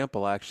recent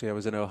example, actually. I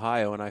was in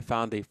Ohio and I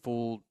found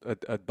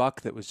a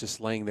buck that was just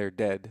laying there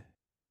dead.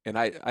 And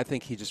I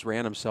think he just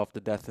ran himself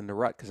to death in the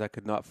rut because I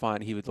could not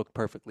find, he would look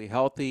perfectly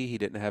healthy. He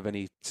didn't have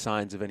any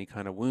signs of any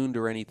kind of wound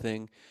or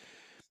anything.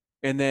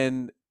 And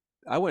then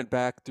I went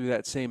back through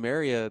that same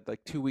area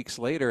like 2 weeks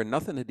later and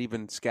nothing had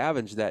even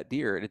scavenged that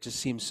deer. And it just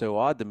seemed so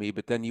odd to me.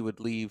 But then you would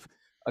leave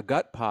a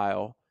gut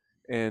pile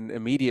and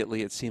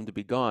immediately it seemed to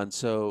be gone.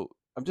 So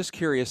I'm just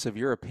curious of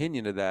your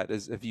opinion of that.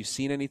 Have you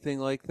seen anything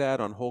like that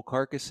on whole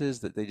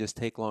carcasses that they just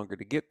take longer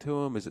to get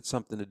to them? Is it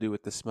something to do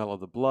with the smell of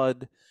the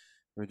blood?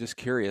 I'm just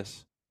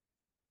curious.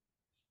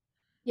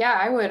 Yeah,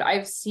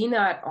 I've seen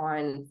that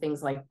on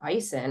things like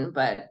bison,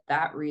 but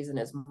that reason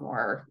is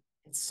more,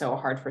 it's so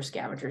hard for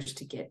scavengers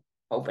to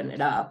open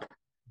it up.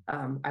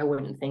 I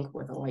wouldn't think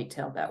with a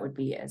whitetail that would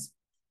be as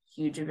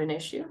huge of an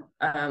issue.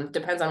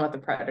 Depends on what the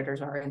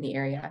predators are in the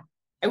area.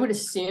 I would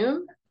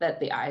assume that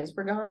the eyes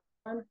were gone.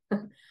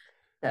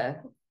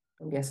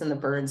 I'm guessing the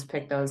birds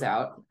pick those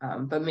out,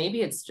 but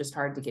maybe it's just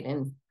hard to get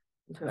into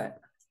it.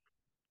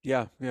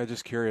 Yeah,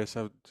 just curious.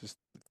 Just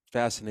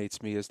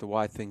fascinates me as to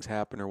why things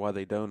happen or why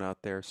they don't out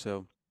there.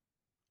 So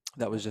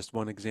that was just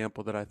one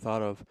example that I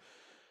thought of.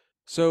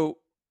 So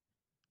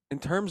in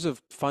terms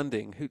of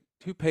funding,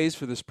 who pays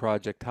for this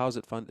project? How is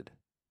it funded?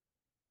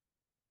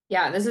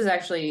 Yeah, this is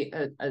actually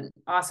an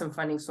awesome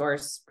funding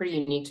source, pretty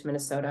unique to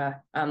Minnesota.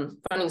 Funding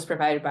is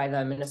provided by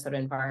the Minnesota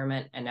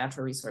Environment and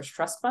Natural Resource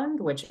Trust Fund,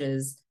 which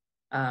is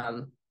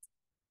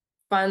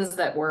funds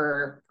that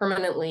were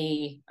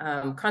permanently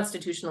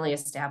constitutionally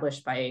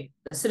established by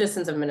the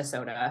citizens of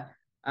Minnesota.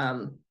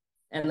 And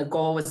the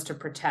goal was to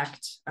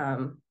protect,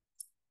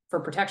 for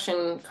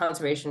protection,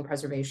 conservation,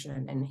 preservation,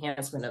 and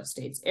enhancement of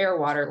states' air,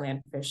 water,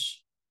 land,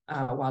 fish,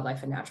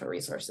 wildlife, and natural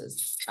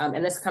resources.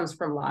 And this comes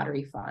from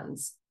lottery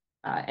funds.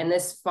 And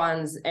this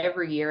funds,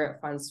 every year,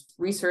 it funds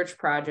research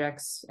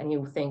projects, and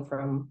you think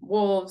from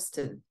wolves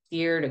to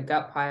deer to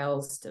gut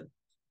piles to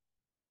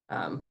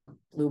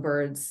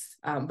bluebirds,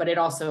 but it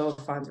also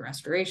funds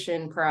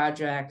restoration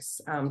projects,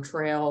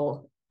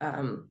 trail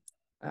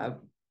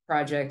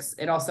projects.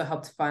 It also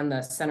helped fund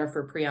the Center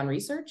for Prion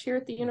Research here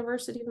at the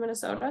University of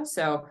Minnesota.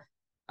 So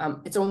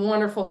it's a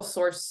wonderful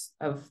source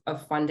of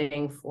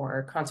funding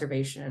for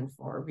conservation,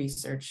 for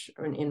research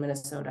in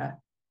Minnesota.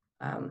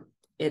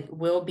 It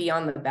will be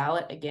on the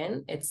ballot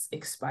again. It's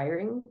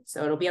expiring,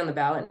 so it'll be on the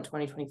ballot in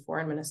 2024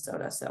 in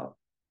Minnesota. So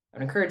I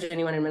would encourage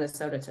anyone in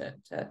Minnesota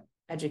to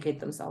educate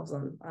themselves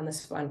on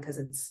this fund, because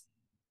it's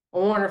a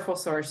wonderful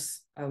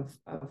source of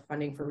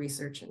funding for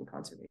research and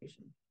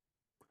conservation.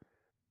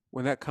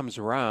 When that comes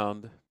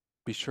around,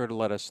 be sure to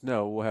let us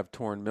know. We'll have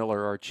Torrin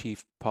Miller, our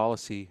chief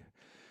policy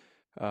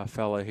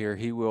fella here.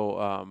 He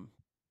will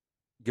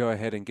go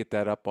ahead and get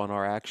that up on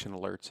our action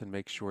alerts and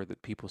make sure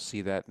that people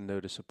see that and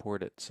know to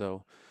support it.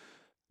 So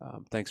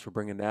thanks for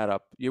bringing that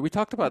up. Yeah, we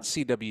talked about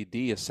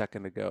CWD a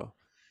second ago,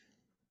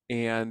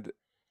 and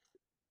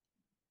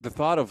the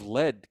thought of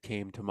lead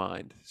came to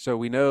mind. So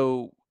we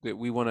know that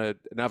we want to,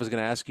 and I was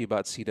going to ask you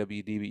about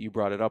CWD, but you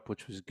brought it up,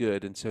 which was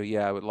good. And so,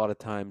 yeah, a lot of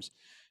times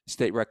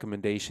state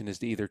recommendation is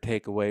to either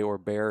take away or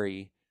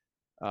bury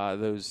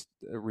those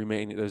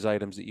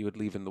items that you would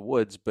leave in the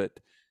woods. But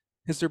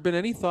has there been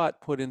any thought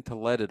put into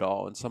lead at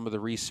all, and some of the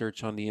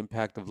research on the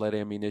impact of lead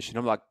ammunition?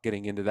 I'm not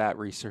getting into that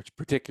research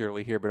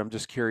particularly here, but I'm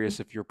just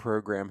curious if your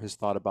program has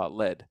thought about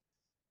lead.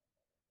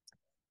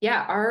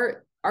 Yeah,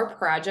 our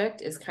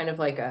project is kind of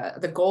like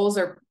the goals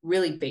are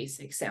really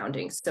basic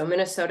sounding. So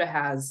Minnesota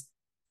has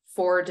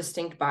 4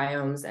 distinct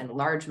biomes and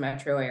large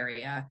metro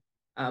area.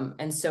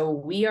 And so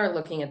we are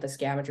looking at the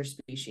scavenger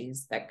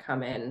species that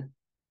come in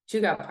to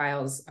gut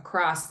piles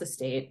across the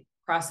state,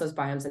 across those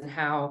biomes, and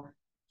how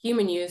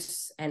human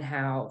use and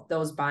how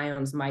those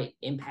biomes might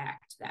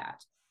impact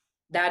that.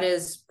 That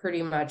is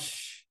pretty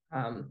much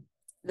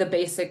the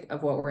basic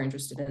of what we're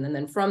interested in. And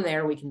then from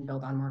there, we can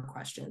build on more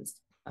questions.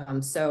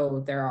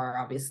 So there are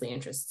obviously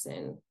interests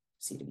in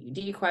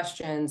CWD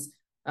questions.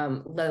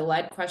 The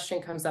lead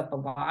question comes up a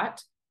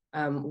lot.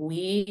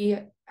 We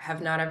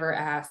have not ever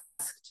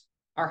asked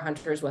our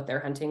hunters what they're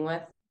hunting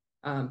with,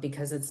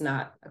 because it's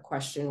not a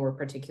question we're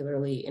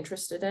particularly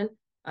interested in.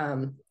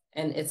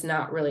 And it's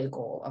not really a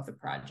goal of the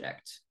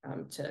project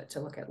to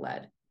look at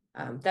lead.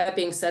 That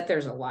being said,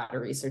 there's a lot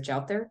of research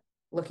out there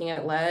looking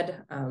at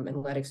lead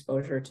and lead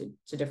exposure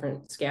to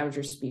different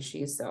scavenger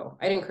species. So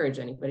I'd encourage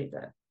anybody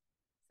to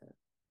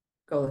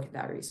go look at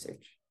that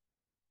research.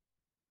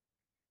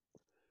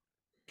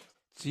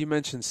 So you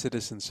mentioned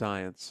citizen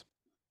science.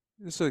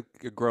 This is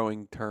a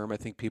growing term. I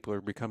think people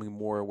are becoming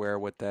more aware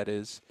of what that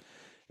is.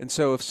 And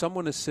so if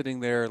someone is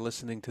sitting there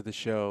listening to the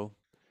show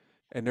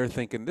and they're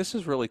thinking, this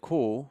is really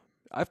cool.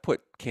 I've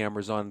put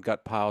cameras on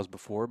gut piles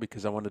before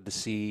because I wanted to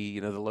see,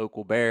 the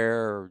local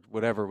bear or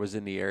whatever was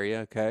in the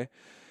area. Okay.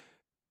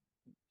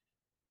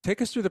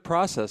 Take us through the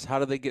process. How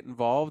do they get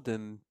involved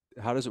and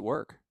how does it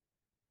work?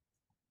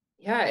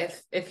 Yeah,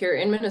 if you're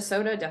in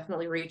Minnesota,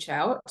 definitely reach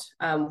out.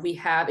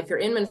 If you're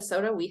in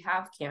Minnesota, we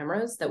have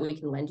cameras that we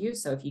can lend you.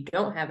 So if you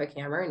don't have a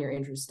camera and you're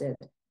interested,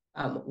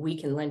 we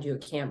can lend you a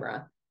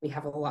camera. We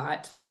have a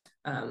lot.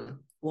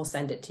 We'll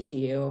send it to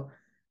you.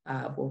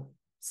 We'll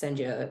send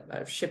you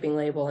a shipping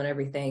label and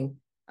everything.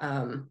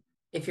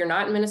 If you're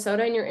not in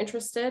Minnesota and you're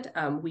interested,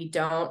 we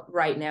don't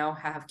right now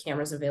have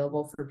cameras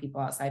available for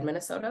people outside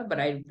Minnesota, but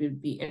I would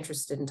be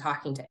interested in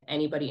talking to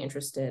anybody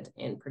interested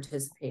in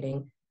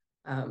participating.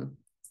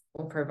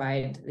 We'll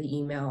provide the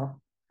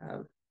email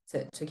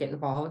to get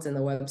involved and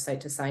the website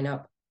to sign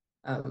up.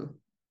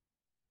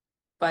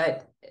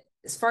 But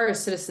as far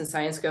as citizen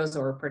science goes,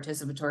 or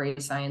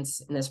participatory science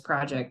in this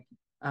project,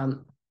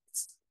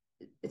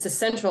 it's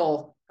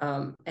essential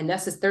and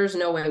necessary. There's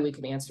no way we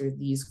can answer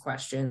these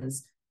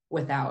questions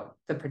without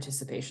the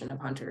participation of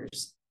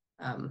hunters.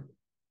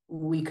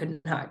 We could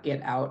not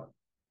get out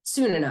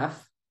soon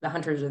enough. The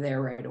hunters are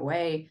there right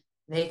away.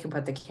 They can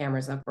put the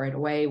cameras up right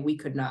away. We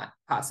could not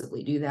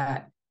possibly do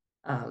that.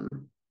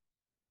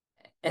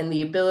 And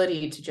the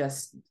ability to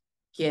just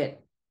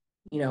get,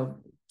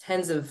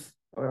 tens of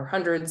or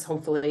hundreds,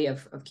 hopefully,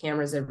 of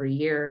cameras every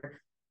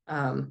year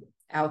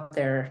out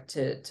there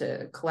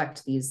to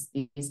collect these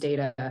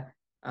data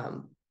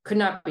could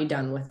not be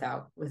done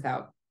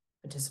without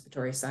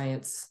participatory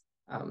science.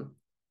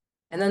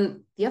 And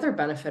then the other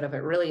benefit of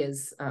it really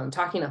is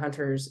talking to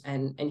hunters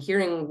and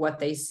hearing what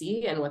they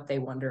see and what they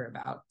wonder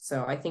about.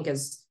 So I think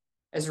as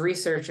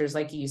researchers,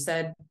 like you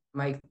said,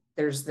 Mike,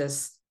 there's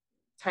this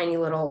tiny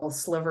little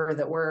sliver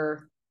that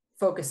we're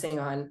focusing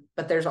on,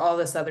 but there's all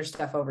this other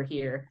stuff over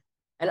here.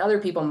 And other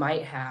people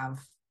might have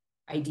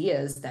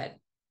ideas that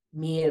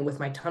me with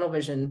my tunnel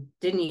vision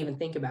didn't even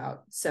think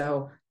about.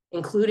 So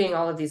including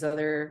all of these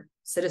other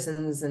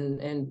citizens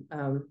and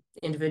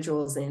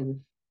individuals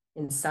in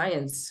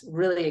science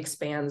really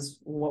expands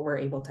what we're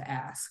able to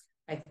ask,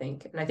 I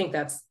think. And I think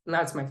that's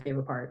my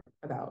favorite part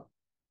about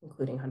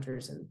including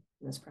hunters in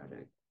this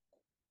project.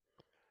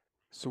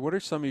 So what are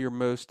some of your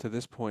most, to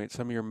this point,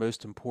 some of your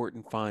most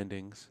important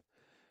findings?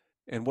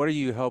 And what are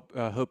you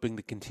hoping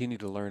to continue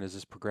to learn as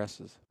this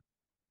progresses?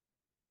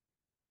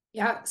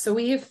 Yeah, so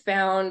we have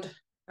found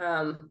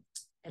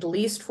at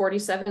least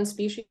 47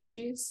 species.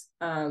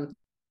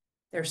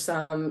 There's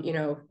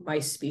some,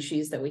 mice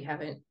species that we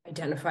haven't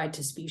identified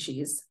to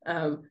species,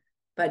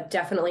 but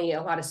definitely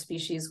a lot of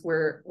species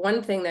were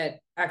one thing that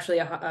actually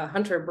a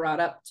hunter brought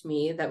up to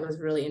me that was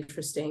really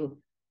interesting,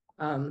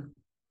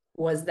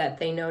 was that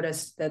they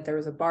noticed that there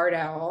was a barred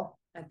owl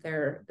at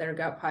their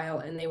gut pile,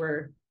 and they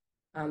were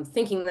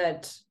thinking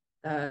that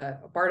a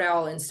barred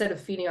owl, instead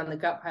of feeding on the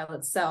gut pile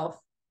itself,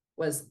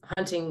 was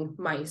hunting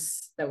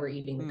mice that were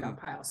eating the gut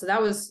pile. So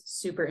that was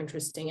super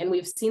interesting. And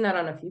we've seen that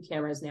on a few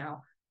cameras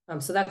now.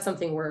 So that's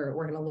something we're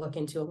going to look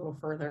into a little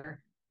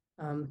further.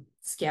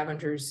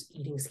 Scavengers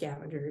eating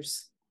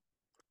scavengers.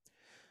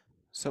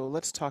 So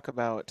let's talk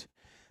about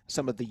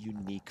some of the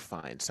unique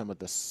finds, some of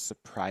the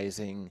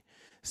surprising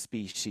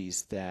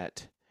species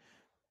that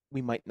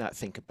we might not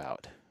think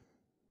about.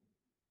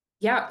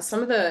 Yeah,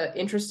 some of the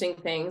interesting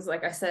things,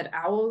 like I said,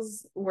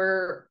 owls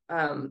were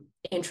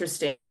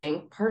interesting,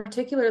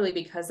 particularly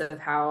because of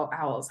how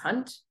owls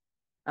hunt.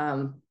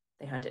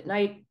 They hunt at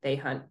night, they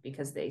hunt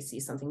because they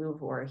see something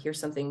move or hear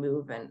something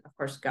move. And of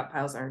course, gut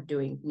piles aren't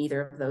doing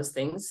neither of those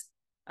things,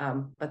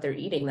 but they're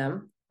eating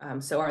them.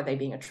 So are they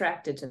being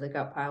attracted to the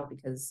gut pile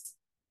because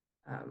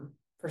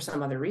for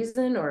some other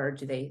reason, or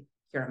do they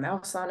hear a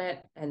mouse on it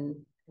and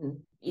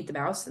eat the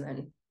mouse and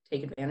then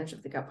take advantage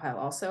of the gut pile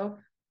also?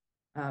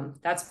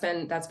 That's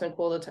been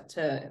cool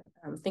to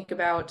think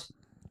about.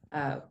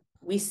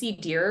 We see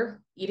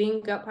deer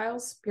eating gut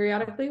piles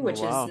periodically, Oh, which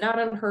is wow. not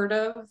unheard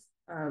of.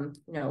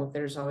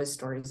 There's always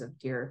stories of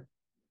deer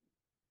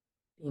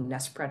being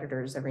nest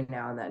predators every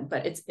now and then,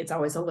 but it's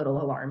always a little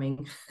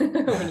alarming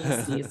when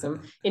you see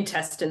some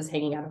intestines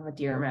hanging out of a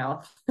deer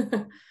mouth.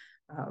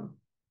 um,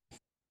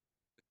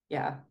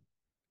 yeah.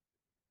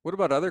 What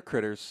about other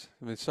critters?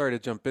 I mean, sorry to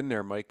jump in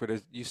there, Mike, but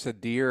as you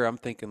said deer, I'm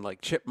thinking like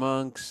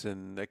chipmunks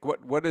and like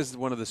what is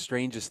one of the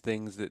strangest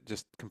things that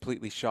just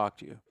completely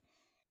shocked you?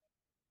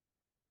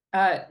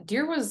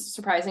 Deer was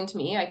surprising to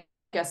me. I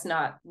guess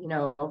not,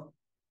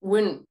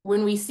 when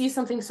we see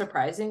something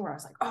surprising where I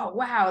was like, oh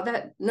wow,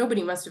 that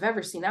nobody must have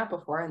ever seen that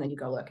before. And then you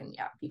go look and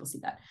yeah, people see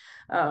that.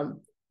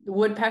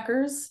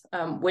 Woodpeckers,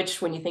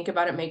 which when you think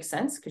about it makes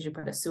sense because you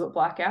put a suet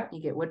block out,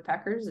 you get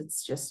woodpeckers.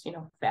 It's just,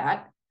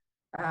 fat.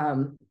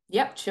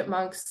 Yep,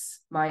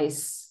 chipmunks,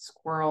 mice,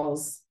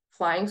 squirrels,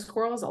 flying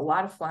squirrels, a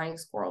lot of flying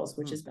squirrels,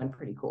 which has been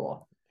pretty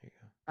cool.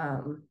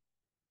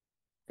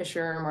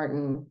 Fisher,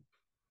 martin,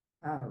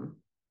 of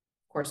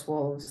course,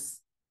 wolves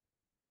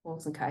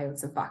and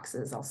coyotes and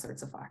foxes, all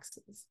sorts of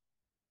foxes.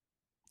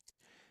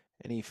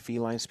 Any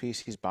feline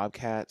species,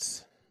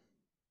 bobcats?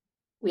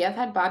 We have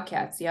had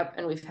bobcats, yep,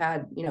 and we've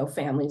had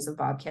families of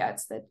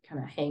bobcats that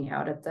kind of hang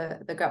out at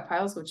the gut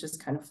piles, which is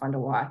kind of fun to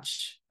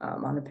watch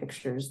on the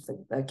pictures.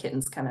 The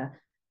kittens kind of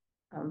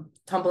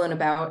tumbling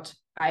about.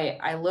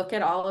 I look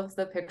at all of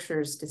the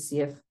pictures to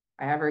see if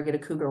I ever get a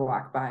cougar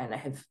walk by, and I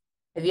have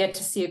yet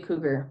to see a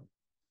cougar,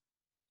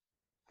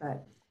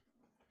 but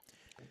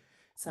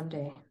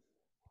someday.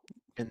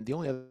 And the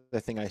only other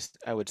thing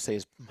I would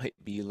say might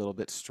be a little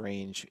bit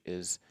strange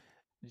is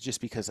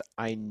just because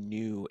I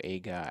knew a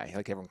guy,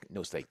 like everyone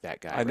knows like that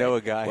guy, I know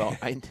right? a guy. Well,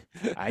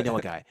 I know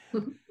a guy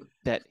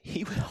that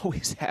he would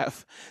always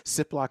have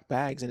Ziploc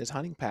bags in his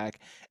hunting pack,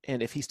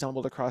 and if he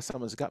stumbled across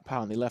someone's gut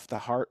pile and they left the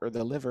heart or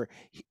the liver,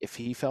 if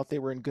he felt they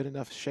were in good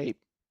enough shape,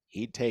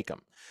 he'd take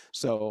them.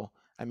 So,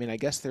 I mean, I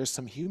guess there's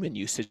some human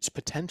usage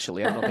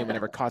potentially. I don't know if anyone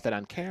ever caught that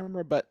on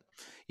camera, but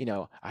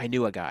I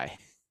knew a guy.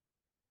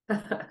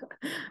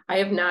 I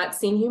have not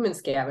seen human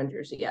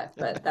scavengers yet,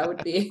 but that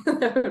would be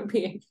that would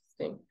be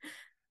interesting.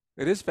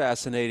 It is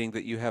fascinating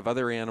that you have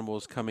other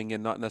animals coming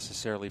in, not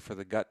necessarily for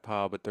the gut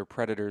pile, but they're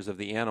predators of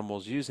the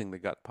animals using the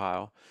gut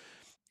pile.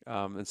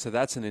 And so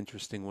that's an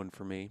interesting one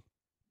for me.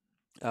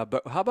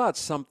 But how about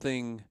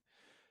something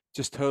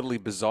just totally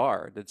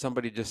bizarre? Did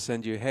somebody just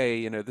send you,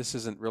 hey, this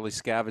isn't really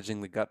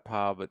scavenging the gut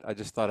pile, but I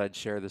just thought I'd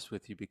share this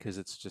with you because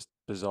it's just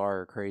bizarre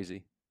or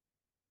crazy?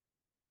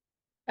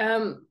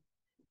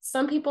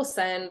 Some people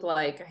send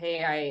like,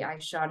 hey, I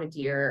shot a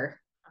deer,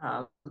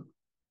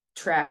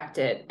 tracked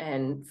it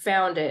and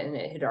found it, and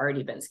it had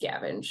already been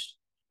scavenged.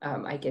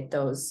 I get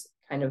those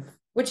kind of,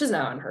 which is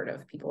not unheard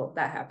of. People,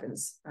 that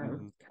happens.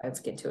 Let's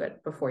get to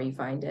it before you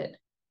find it.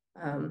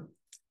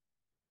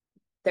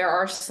 There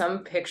are some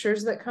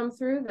pictures that come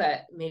through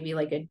that maybe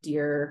like a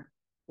deer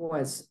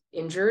was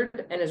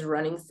injured and is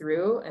running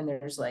through, and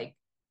there's like,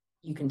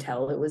 you can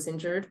tell it was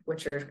injured,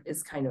 which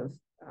is kind of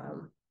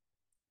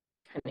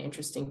kind of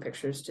interesting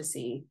pictures to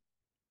see.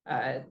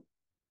 I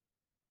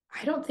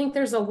don't think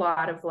there's a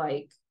lot of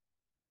like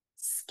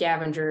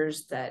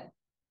scavengers that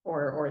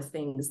or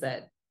things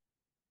that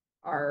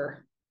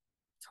are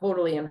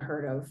totally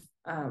unheard of.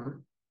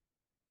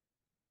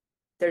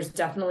 There's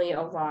definitely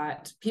a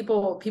lot.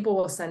 People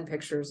will send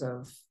pictures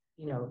of,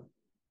 you know,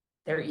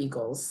 their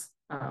eagles,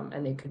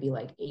 and they could be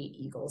like 8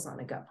 eagles on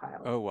a gut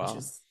pile, Oh, which wow.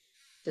 is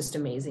just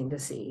amazing to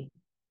see.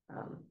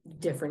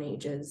 Different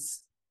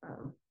ages,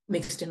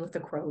 mixed in with the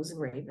crows and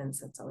ravens.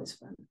 That's always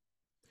fun.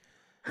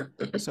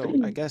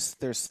 So I guess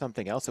there's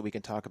something else that we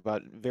can talk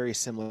about very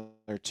similar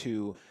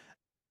to,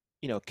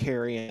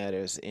 carrion that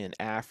is in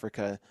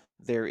Africa.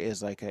 There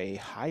is like a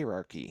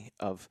hierarchy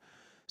of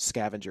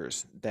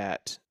scavengers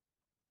that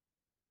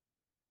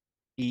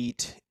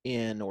eat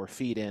in or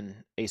feed in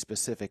a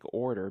specific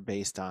order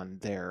based on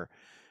their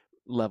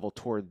level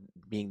toward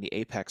being the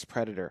apex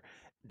predator.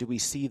 Do we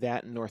see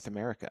that in North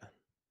America?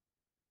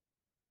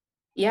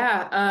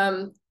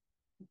 Yeah,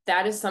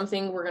 that is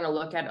something we're going to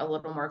look at a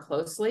little more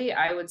closely.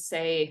 I would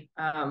say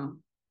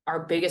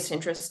our biggest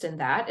interest in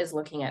that is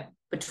looking at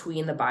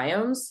between the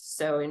biomes.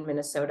 So in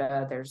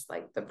Minnesota, there's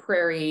like the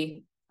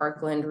prairie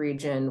parkland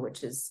region,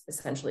 which is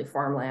essentially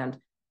farmland,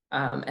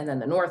 and then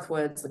the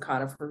Northwoods, the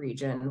conifer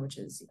region, which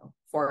is, you know,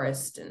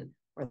 forest and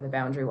where the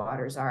boundary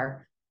waters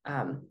are.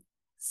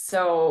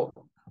 So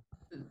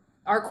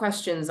our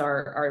questions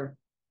are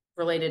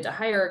related to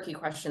hierarchy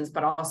questions,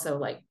 but also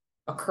like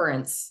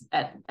occurrence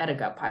at a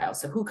gut pile.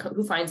 So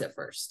who finds it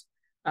first?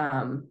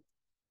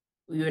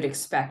 We would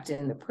expect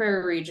in the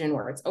prairie region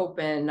where it's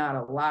open, not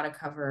a lot of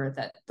cover,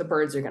 that the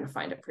birds are going to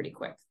find it pretty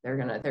quick.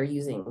 They're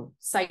using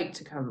sight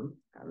to come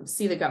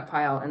see the gut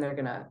pile, and they're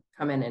going to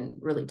come in and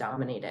really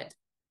dominate it.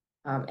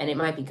 And it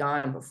might be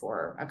gone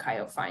before a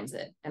coyote finds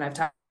it. And I've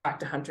talked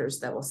to hunters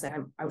that will say,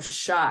 I was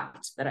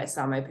shocked that I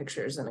saw my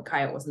pictures and a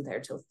coyote wasn't there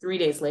till 3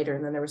 days later,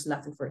 and then there was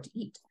nothing for it to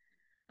eat.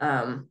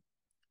 Um,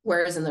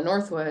 Whereas in the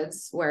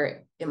Northwoods,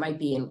 where it might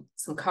be in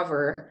some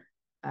cover,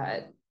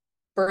 uh,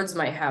 birds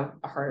might have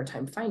a harder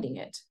time finding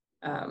it.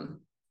 And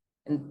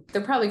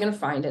they're probably going to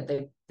find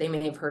it. They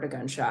may have heard a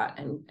gunshot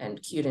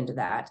and cued into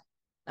that.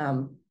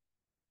 Um,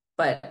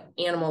 but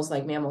animals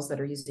like mammals that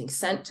are using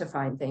scent to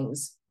find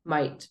things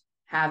might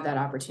have that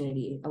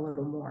opportunity a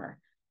little more.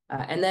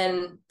 And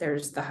then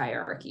there's the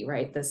hierarchy,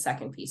 right? The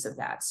second piece of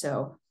that.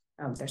 So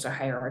there's a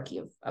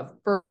hierarchy of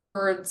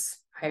birds,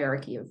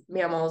 hierarchy of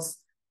mammals,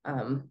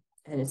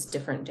 and it's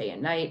different day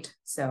and night.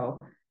 So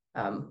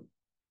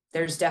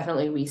there's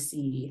definitely, we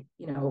see,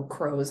 you know,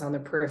 crows on the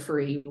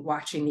periphery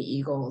watching the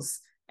eagles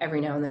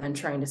every now and then,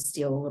 trying to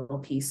steal a little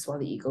piece while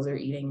the eagles are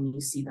eating, and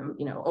you see them,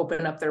 you know,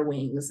 open up their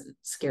wings and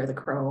scare the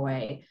crow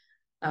away.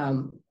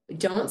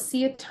 Don't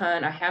see a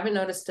ton. I haven't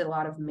noticed a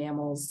lot of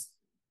mammals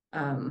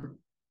kind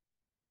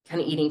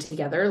of eating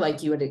together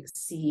like you would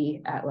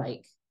see at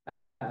like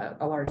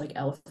a large like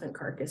elephant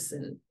carcass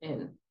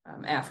in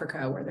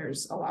Africa, where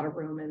there's a lot of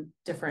room and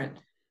different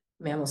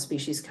mammal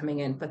species coming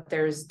in. But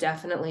there's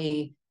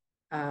definitely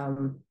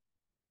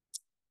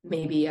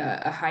maybe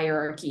a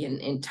hierarchy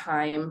in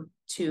time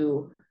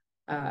to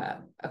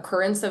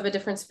occurrence of a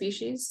different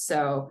species.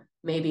 So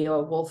maybe a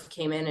wolf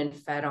came in and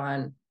fed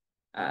on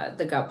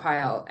the gut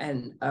pile,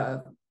 and a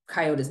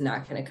coyote is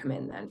not going to come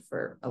in then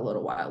for a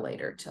little while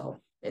later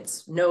till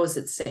it knows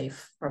it's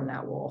safe from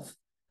that wolf.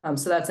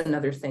 So that's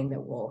another thing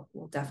that we'll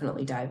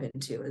definitely dive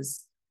into,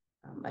 is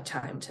a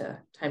time to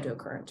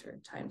occurrence or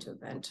time to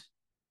event.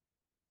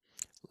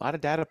 A lot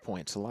of data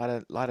points, a lot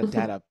of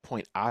data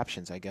point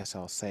options, I guess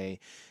I'll say.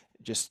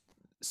 Just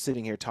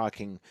sitting here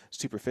talking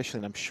superficially,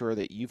 and I'm sure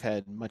that you've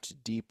had much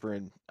deeper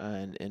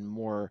and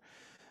more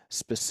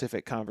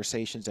specific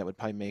conversations that would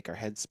probably make our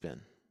heads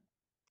spin.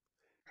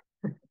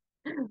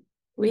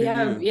 We Who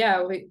have, knew?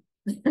 yeah, we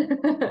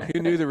Who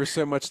knew there was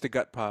so much to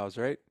gut piles,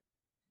 right?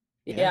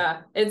 Yeah.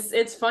 yeah,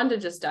 it's fun to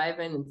just dive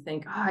in and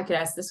think, oh, I could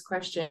ask this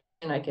question,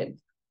 and I could,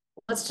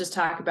 let's just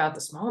talk about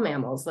the small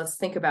mammals. Let's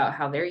think about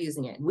how they're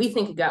using it. And we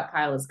think a gut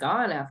pile is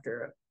gone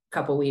after a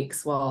couple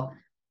weeks. Well,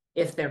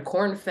 if they're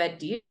corn-fed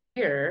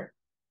deer,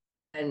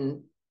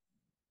 then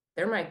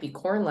there might be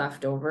corn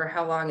left over.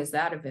 How long is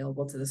that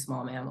available to the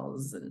small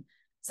mammals? And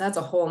so that's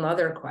a whole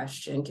nother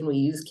question. Can we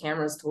use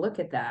cameras to look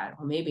at that?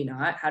 Well, maybe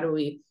not. How do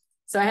we?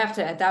 So I have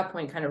to, at that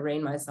point, kind of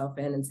rein myself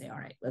in and say, all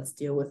right, let's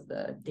deal with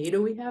the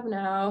data we have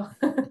now.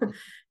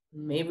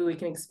 Maybe we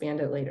can expand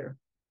it later.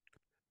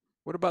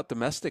 What about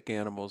domestic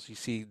animals? You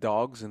see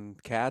dogs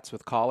and cats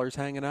with collars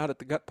hanging out at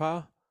the gut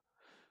pile?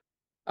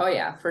 Oh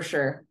yeah, for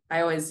sure.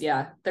 I always,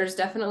 yeah, there's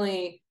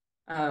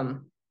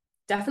um,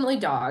 definitely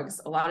dogs,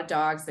 a lot of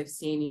dogs. I've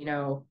seen, you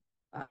know,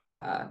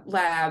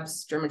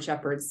 labs, German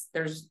Shepherds.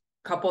 There's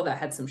a couple that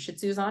had some Shih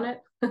Tzus on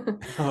it,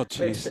 Oh, which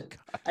geez.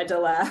 I had to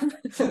laugh.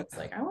 It's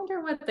like, I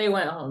wonder what they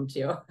went home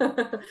to.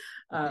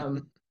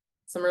 um,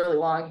 some really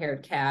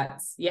long-haired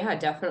cats. Yeah,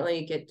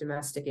 definitely get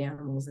domestic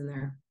animals in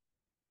there.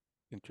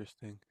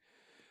 Interesting.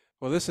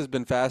 Well, this has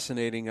been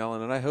fascinating,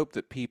 Ellen, and I hope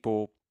that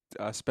people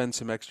spend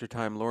some extra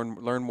time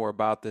learn more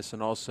about this,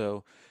 and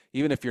also,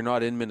 even if you're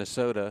not in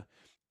Minnesota,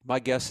 My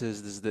guess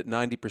is that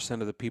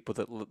 90% of the people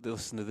that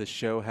listen to this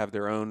show have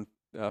their own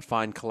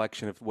fine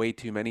collection of way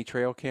too many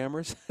trail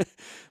cameras,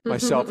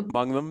 myself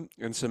among them.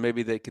 And so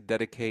maybe they could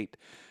dedicate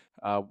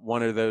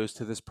one of those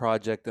to this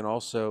project. And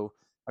also,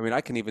 I mean,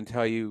 I can even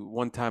tell you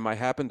one time I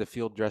happened to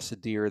field dress a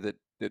deer that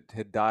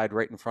had died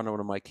right in front of one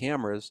of my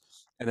cameras.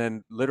 And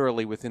then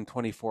literally within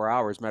 24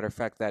 hours, matter of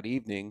fact, that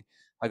evening,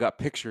 I got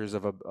pictures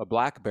of a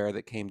black bear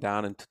that came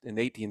down and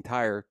ate the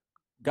entire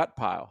gut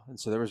pile. And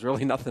so there was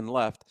really nothing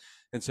left.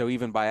 And so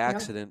even by Yeah.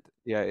 accident,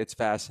 yeah, it's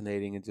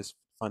fascinating and just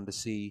fun to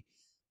see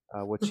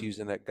what's used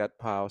in that gut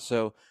pile.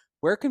 So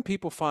where can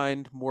people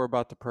find more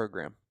about the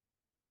program?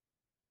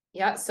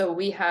 Yeah, so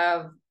we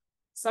have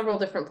several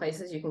different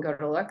places you can go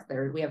to look.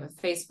 There, we have a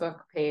Facebook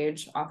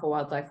page, Awful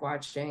Wildlife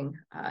Watching,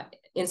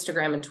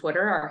 Instagram and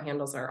Twitter. Our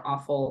handles are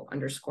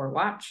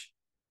awful_watch.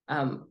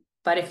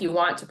 But if you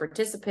want to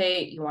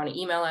participate, you want to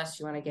email us,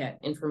 you want to get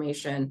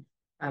information,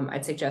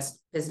 I'd suggest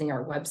visiting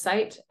our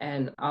website,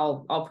 and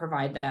I'll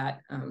provide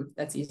that.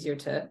 That's easier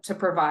to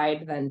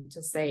provide than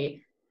to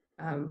say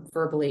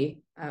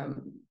verbally.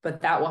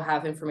 But that will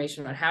have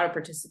information on how to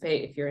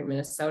participate if you're in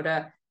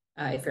Minnesota.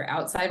 If you're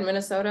outside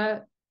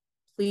Minnesota,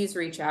 please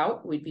reach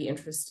out. We'd be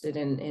interested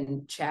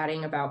in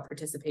chatting about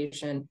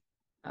participation.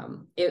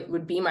 It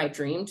would be my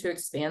dream to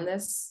expand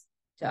this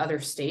to other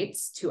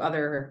states, to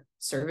other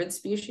cervid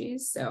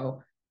species.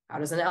 So how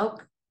does an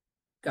elk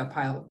gut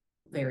pile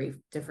very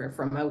different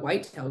from a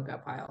white-tailed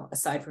gut pile,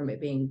 aside from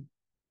it being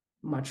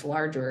much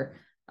larger?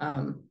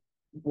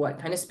 What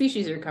kind of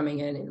species are coming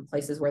in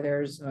places where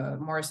there's a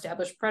more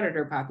established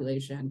predator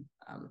population?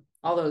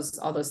 All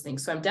those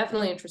things. So I'm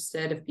definitely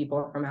interested if people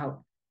are from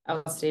out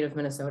state of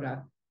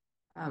Minnesota.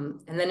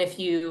 And then if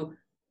you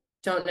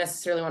don't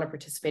necessarily want to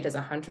participate as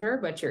a hunter,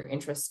 but you're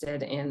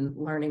interested in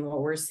learning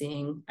what we're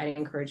seeing, I'd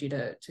encourage you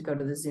to go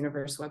to the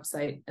Zooniverse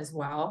website as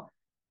well.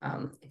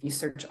 If you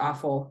search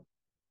Offal,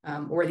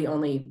 we're the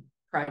only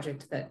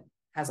project that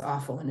has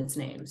Offal in its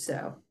name.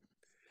 So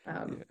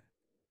Yeah.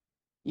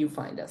 you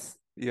find us.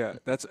 Yeah,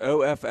 that's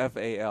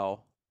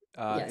OFFAL.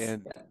 Yes.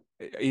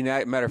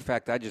 And matter of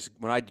fact,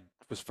 when I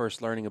was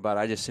first learning about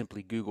it, I just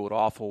simply Googled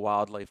awful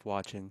wildlife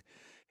watching,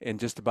 and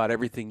just about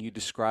everything you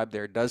described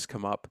there does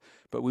come up.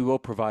 But we will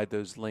provide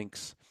those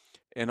links.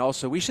 And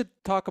also, we should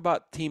talk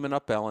about teaming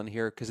up, Ellen,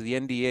 here, because the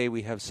NDA,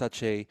 we have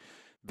such a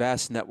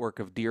vast network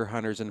of deer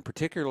hunters, and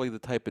particularly the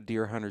type of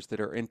deer hunters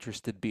that are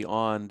interested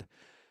beyond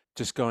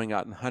just going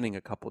out and hunting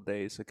a couple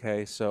days.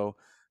 Okay, so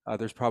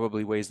there's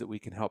probably ways that we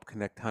can help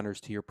connect hunters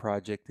to your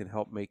project and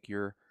help make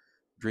your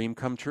dream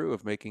come true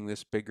of making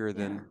this bigger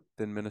Yeah.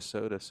 than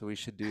Minnesota. So we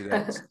should do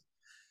that.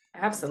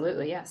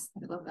 Absolutely. Yes.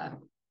 I love that.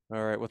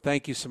 All right. Well,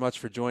 thank you so much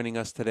for joining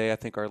us today. I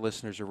think our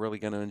listeners are really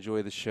going to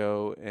enjoy the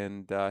show.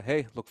 And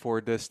hey, look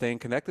forward to staying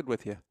connected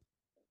with you.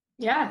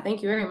 Yeah.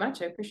 Thank you very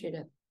much. I appreciate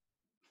it.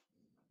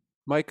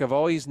 Mike, I've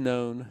always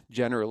known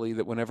generally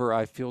that whenever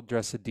I field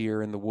dress a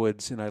deer in the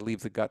woods and I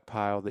leave the gut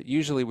pile, that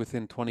usually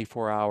within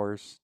 24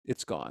 hours,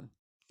 it's gone.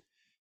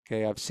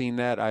 Okay, I've seen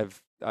that.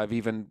 I've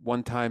even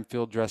one time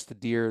field dressed a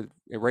deer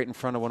right in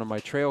front of one of my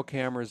trail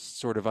cameras,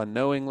 sort of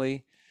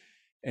unknowingly.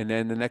 And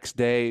then the next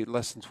day,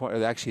 less than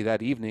 20, actually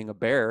that evening, a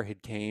bear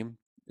had came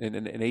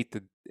and ate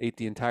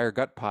the entire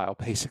gut pile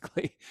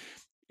basically.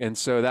 And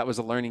so that was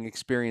a learning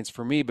experience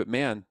for me. But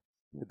man,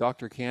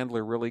 Dr.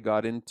 Candler really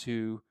got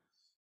into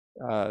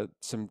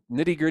some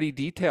nitty gritty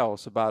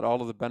details about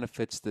all of the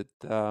benefits that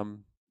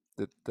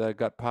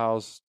gut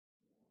piles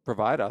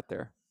provide out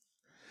there.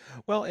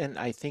 Well, and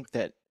I think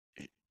that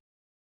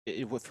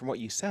from what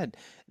you said,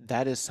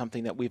 that is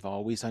something that we've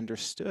always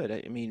understood.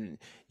 I mean,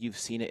 you've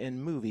seen it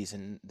in movies,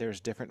 and there's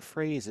different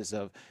phrases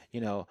of,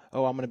 oh,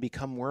 I'm going to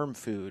become worm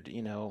food,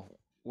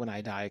 when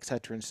I die,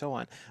 etc., and so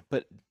on.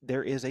 But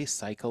there is a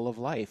cycle of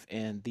life,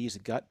 and these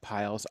gut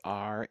piles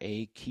are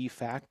a key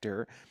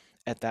factor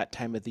at that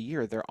time of the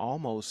year. They're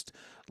almost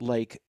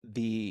like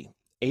the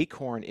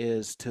acorn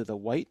is to the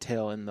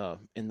whitetail in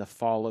the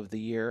fall of the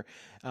year.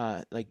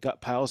 Like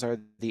gut piles are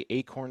the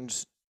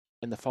acorns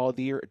in the fall of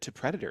the year to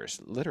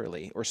predators,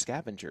 literally, or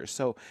scavengers.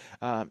 So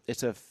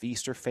it's a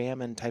feast or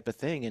famine type of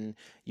thing, and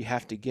you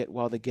have to get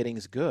while the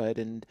getting's good.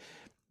 And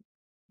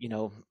you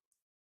know,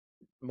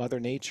 Mother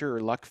Nature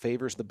or luck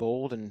favors the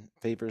bold and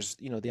favors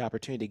the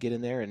opportunity to get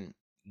in there and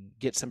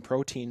get some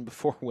protein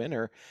before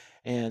winter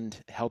and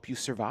help you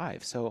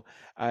survive. So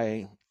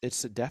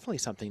it's definitely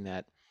something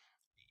that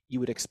you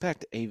would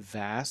expect a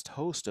vast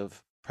host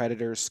of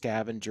predators,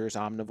 scavengers,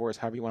 omnivores,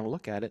 however you want to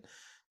look at it,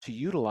 to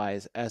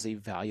utilize as a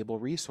valuable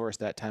resource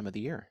that time of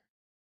the year.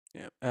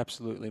 Yeah,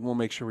 absolutely. And we'll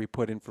make sure we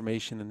put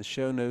information in the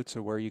show notes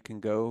of where you can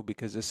go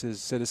because this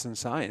is citizen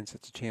science.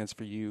 It's a chance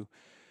for you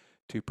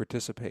to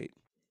participate.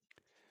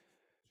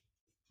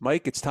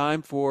 Mike, it's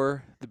time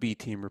for the B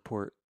Team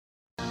report.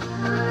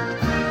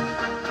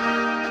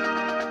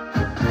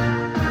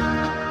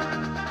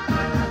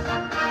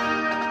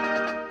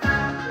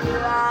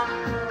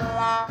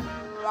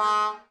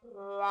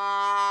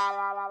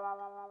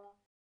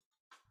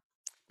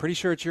 Pretty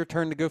sure it's your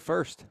turn to go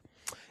first.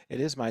 It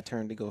is my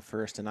turn to go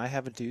first, and I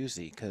have a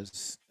doozy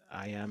because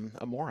I am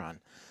a moron.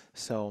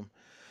 So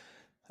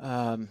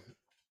Um,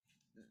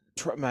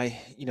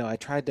 I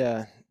tried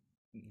to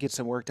get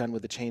some work done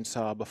with the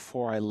chainsaw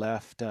before I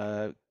left.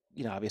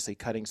 Obviously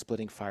cutting,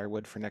 splitting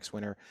firewood for next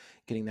winter,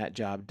 getting that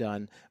job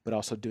done, but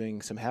also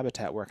doing some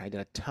habitat work. I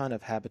did a ton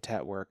of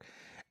habitat work,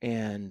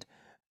 and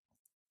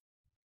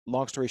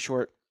long story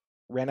short,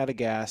 ran out of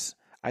gas.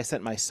 I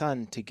sent my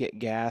son to get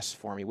gas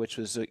for me, which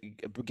was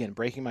again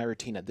breaking my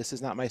routine. This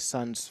is not my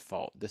son's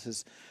fault. This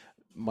is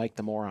Mike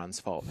the moron's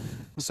fault.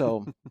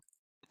 So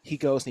he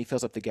goes and he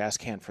fills up the gas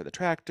can for the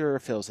tractor,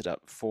 fills it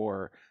up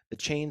for the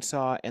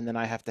chainsaw, and then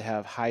I have to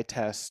have high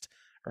test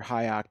or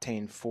high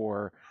octane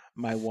for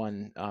my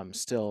one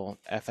still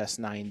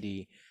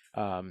FS90.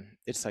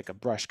 It's like a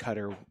brush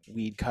cutter,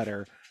 weed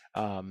cutter,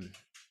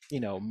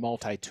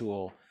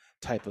 multi-tool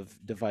type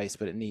of device,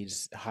 but it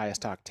needs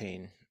highest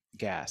octane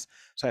gas.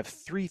 So I have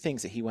three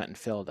things that he went and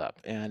filled up,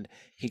 and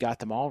he got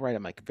them all right.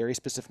 I'm like very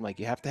specific. I'm like,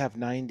 you have to have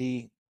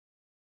 90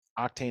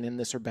 octane in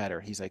this or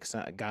better. He's like,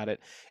 got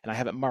it. And I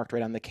have it marked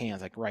right on the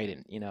cans, like right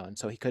in, and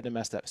so he couldn't have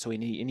messed up. So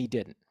he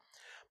didn't.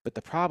 But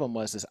the problem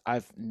is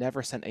I've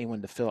never sent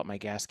anyone to fill up my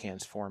gas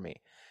cans for me.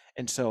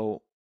 And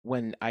so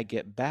when I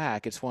get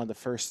back, it's one of the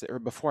first, or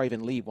before I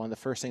even leave, one of the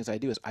first things I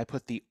do is I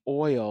put the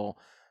oil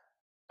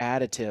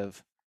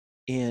additive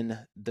in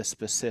the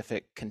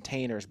specific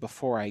containers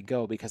before I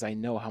go, because I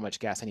know how much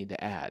gas I need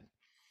to add.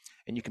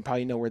 And you can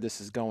probably know where this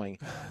is going,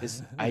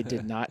 is I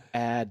did not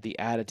add the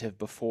additive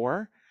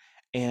before.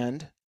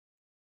 And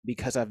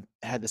because I've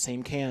had the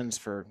same cans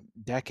for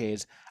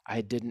decades,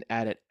 I didn't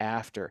add it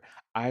after.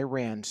 I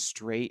ran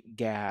straight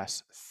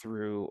gas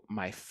through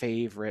my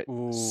favorite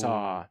Ooh.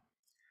 saw,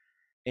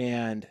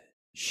 and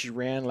she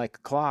ran like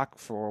a clock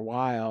for a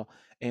while.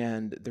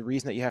 And the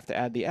reason that you have to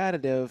add the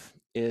additive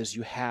is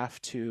you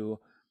have to,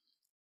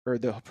 or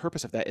the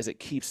purpose of that is it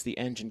keeps the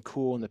engine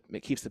cool, and it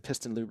keeps the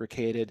piston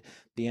lubricated.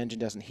 The engine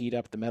doesn't heat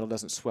up, the metal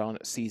doesn't swell, and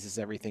it seizes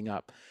everything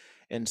up.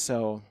 And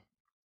so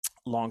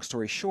long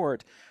story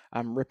short,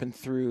 I'm ripping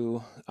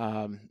through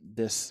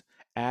this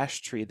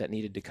ash tree that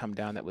needed to come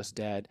down that was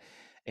dead,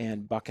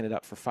 and bucking it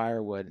up for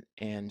firewood.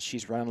 And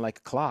she's running like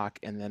a clock.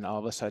 And then all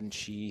of a sudden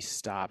she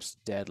stops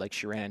dead, like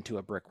she ran into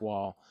a brick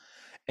wall.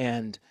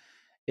 And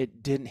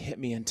it didn't hit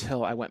me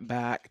until I went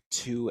back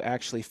to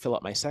actually fill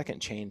up my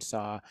second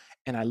chainsaw,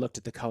 and I looked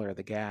at the color of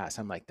the gas.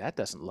 I'm like, that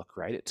doesn't look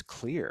right. It's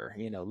clear,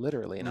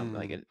 literally. And I'm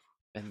like,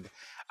 Mm.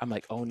 I'm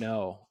like, oh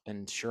no.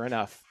 And sure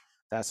enough,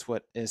 that's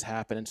what is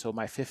happening. So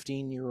my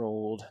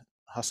 15-year-old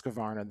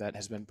Husqvarna that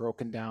has been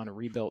broken down and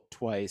rebuilt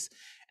twice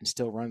and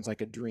still runs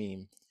like a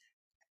dream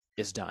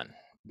is done,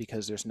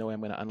 because there's no way I'm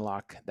going to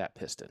unlock that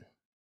piston.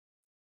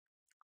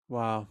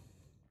 Wow.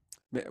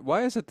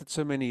 Why is it that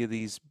so many of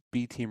these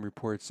B team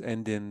reports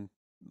end in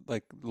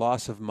like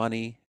loss of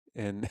money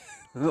and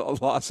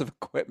loss of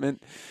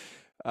equipment?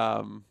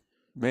 Um,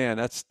 Man,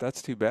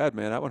 that's too bad,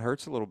 man. That one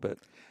hurts a little bit.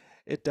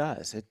 It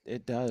does.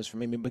 It does for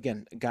me. I mean,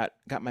 again, got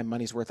my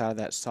money's worth out of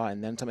that saw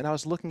and then some. And I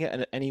was looking at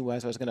it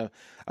anyways. I was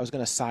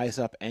gonna size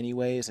up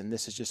anyways, and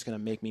this is just gonna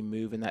make me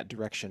move in that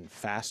direction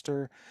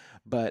faster.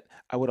 But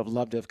I would have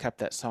loved to have kept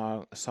that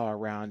saw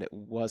around. It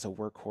was a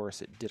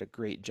workhorse. It did a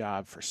great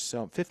job for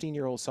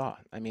 15-year-old saw.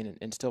 I mean,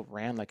 and still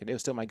ran like it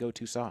was still my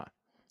go-to saw.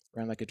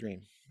 Ran like a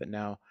dream. But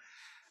now,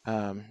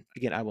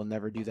 again, I will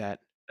never do that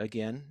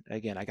again.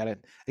 Again, I gotta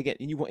again.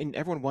 And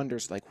everyone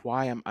wonders like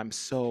why I'm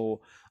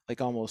so like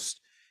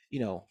almost you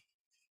know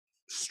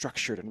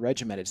structured and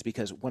regimented. Is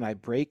because when I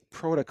break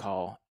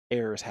protocol,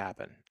 errors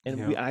happen.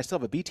 And Yeah. I still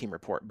have a B team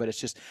report, but it's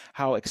just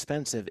how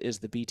expensive is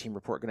the B team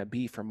report going to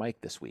be for Mike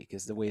this week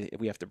is the way that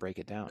we have to break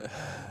it down.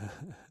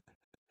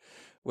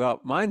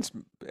 Well, mine's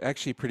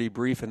actually pretty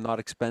brief and not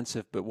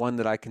expensive, but one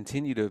that I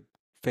continue to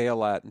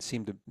fail at and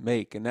seem to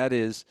make, and that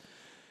is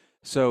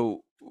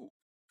so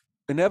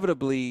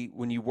inevitably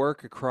when you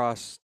work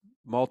across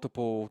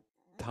multiple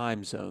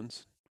time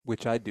zones,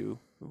 which I do,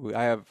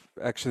 I have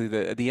actually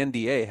the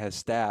NDA has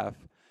staff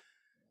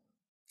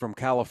from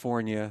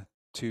California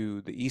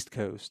to the East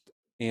Coast.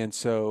 And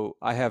so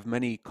I have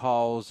many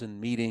calls and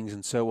meetings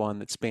and so on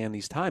that span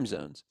these time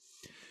zones.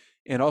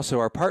 And also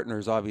our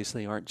partners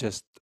obviously aren't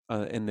just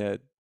uh, in the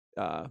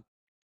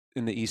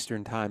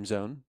Eastern time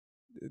zone.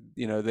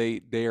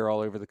 They are all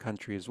over the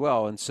country as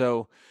well. And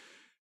so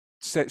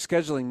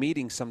scheduling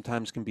meetings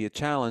sometimes can be a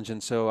challenge.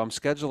 And so I'm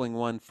scheduling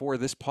one for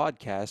this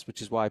podcast,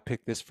 which is why I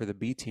picked this for the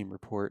B team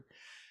report.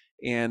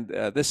 And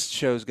this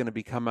show is going to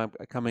be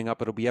coming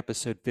up. It'll be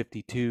episode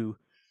 52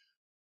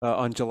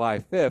 on July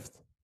 5th,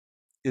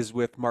 is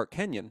with Mark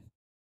Kenyon.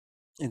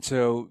 And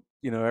so,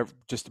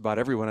 just about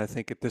everyone, I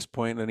think, at this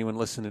point, anyone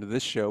listening to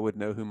this show would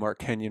know who Mark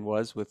Kenyon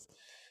was with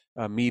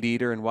Meat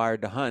Eater and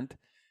Wired to Hunt.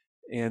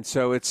 And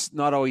so it's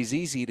not always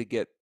easy to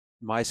get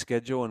my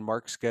schedule and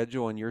Mark's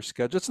schedule and your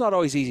schedule. It's not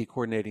always easy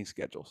coordinating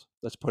schedules.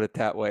 Let's put it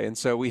that way. And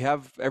so we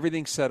have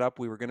everything set up.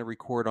 We were going to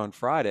record on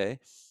Friday,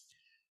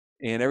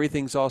 and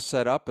everything's all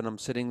set up. And I'm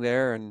sitting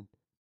there and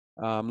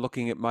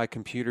looking at my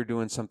computer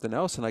doing something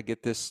else, and I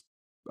get this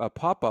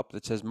pop-up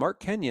that says Mark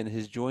Kenyon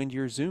has joined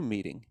your Zoom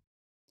meeting.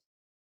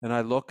 And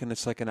I look, and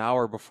it's like an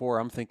hour before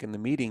I'm thinking the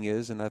meeting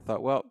is, and I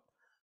thought, well,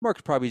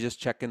 Mark's probably just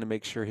checking to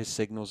make sure his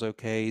signal's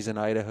okay. He's in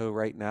Idaho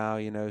right now,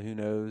 who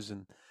knows.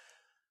 And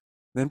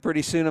then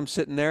pretty soon I'm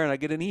sitting there and I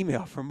get an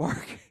email from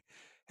Mark.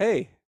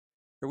 Hey,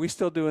 are we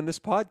still doing this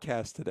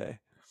podcast today?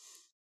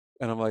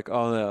 And I'm like,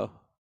 oh no.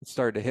 It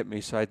started to hit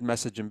me. So I'd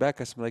message him back.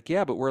 I'm like,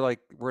 yeah, but we're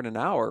in an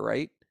hour,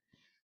 right?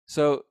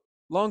 So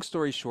long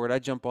story short, I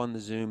jump on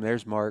the Zoom.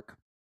 There's Mark.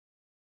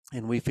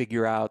 And we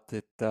figure out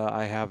that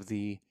I have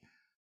the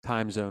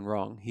time zone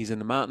wrong. He's in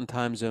the mountain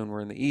time zone. We're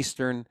in the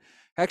eastern.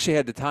 Actually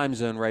had the time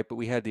zone right, but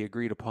we had the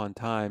agreed upon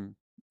time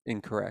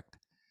incorrect.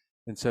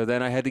 And so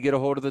then I had to get a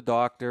hold of the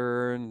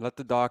doctor and let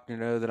the doctor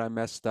know that I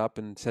messed up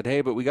and said, hey,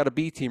 but we got a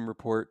B team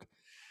report.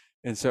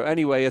 And so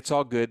anyway, it's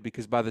all good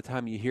because by the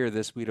time you hear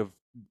this, we'd have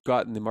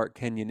gotten the Mark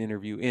Kenyon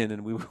interview in,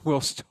 and we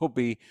will still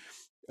be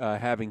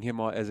having him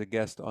as a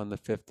guest on the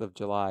 5th of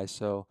July.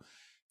 So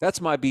that's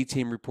my B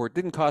team report.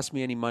 Didn't cost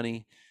me any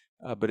money,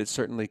 but it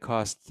certainly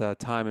cost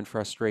time and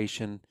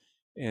frustration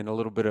and a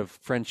little bit of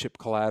friendship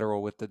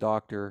collateral with the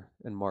doctor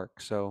and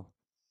Mark. So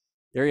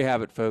there you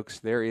have it, folks.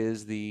 There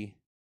is the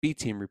B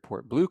team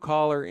report, blue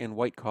collar and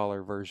white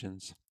collar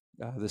versions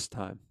this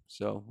time.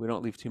 So we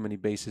don't leave too many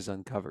bases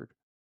uncovered.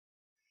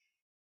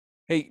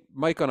 Hey,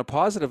 Mike, on a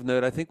positive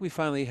note, I think we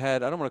finally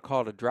had, I don't want to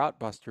call it a drought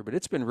buster, but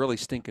it's been really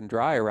stinking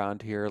dry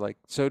around here, like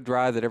so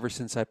dry that ever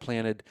since I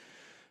planted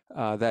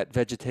that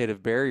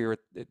vegetative barrier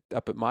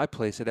up at my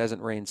place, it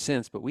hasn't rained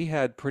since. But we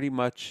had pretty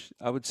much,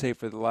 I would say,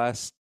 for the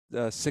last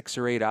 6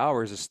 or 8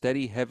 hours, a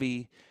steady,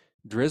 heavy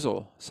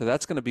drizzle. So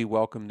that's going to be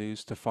welcome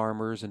news to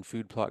farmers and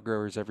food plot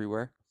growers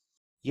everywhere.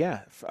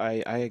 Yeah,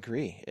 I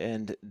agree.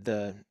 And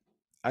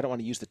I don't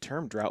want to use the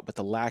term drought, but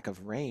the lack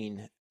of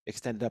rain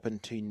extended up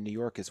into New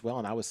York as well.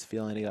 And I was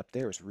feeling it up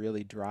there. It was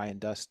really dry and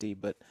dusty.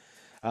 But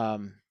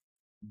um,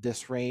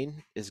 this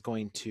rain is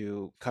going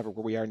to cover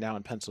where we are now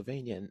in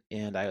Pennsylvania.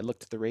 And I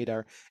looked at the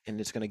radar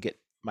and it's going to get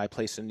my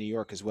place in New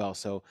York as well.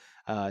 So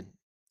uh,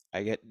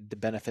 I get the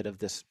benefit of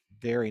this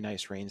very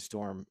nice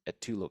rainstorm at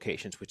two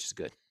locations, which is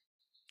good.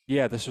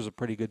 Yeah, this was a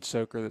pretty good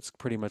soaker that's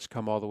pretty much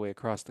come all the way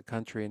across the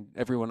country. And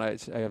everyone I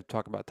have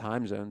talked about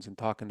time zones and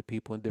talking to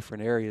people in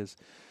different areas.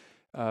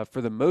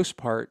 For the most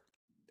part,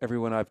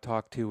 everyone I've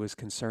talked to was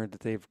concerned that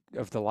they've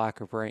of the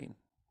lack of rain.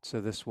 So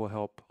this will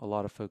help a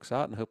lot of folks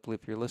out. And hopefully,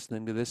 if you're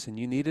listening to this and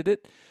you needed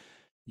it,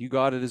 you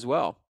got it as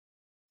well.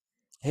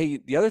 Hey,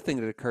 the other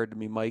thing that occurred to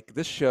me, Mike,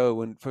 this show,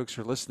 when folks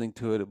are listening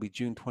to it, it'll be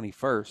June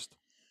 21st.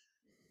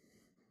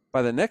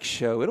 By the next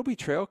show, it'll be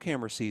trail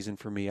camera season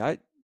for me. I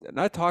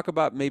talk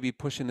about maybe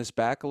pushing this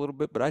back a little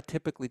bit, but I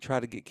typically try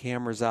to get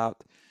cameras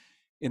out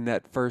in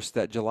that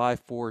July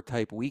 4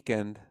 type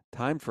weekend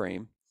time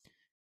frame.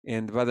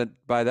 And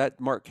by that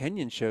Mark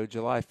Kenyon show,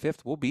 July 5th,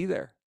 we'll be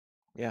there.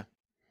 Yeah,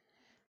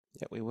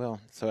 yeah, we will.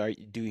 So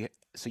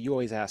so you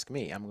always ask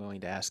me, I'm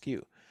going to ask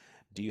you,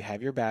 do you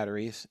have your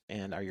batteries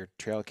and are your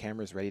trail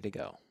cameras ready to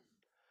go?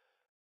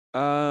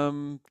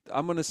 I'm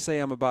gonna say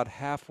I'm about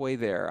halfway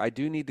there. I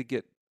do need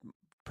to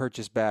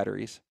purchase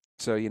batteries.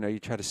 So, you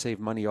try to save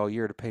money all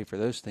year to pay for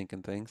those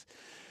thinking things.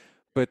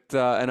 But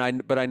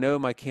I know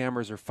my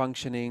cameras are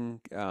functioning.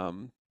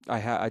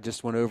 I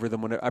just went over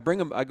them when I bring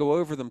them. I go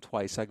over them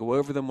twice. I go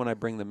over them when I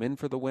bring them in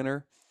for the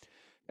winter,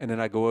 and then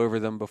I go over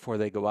them before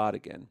they go out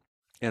again.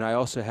 And I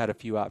also had a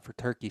few out for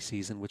turkey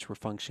season, which were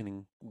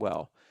functioning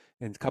well.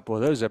 And a couple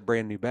of those have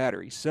brand new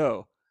batteries.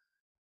 So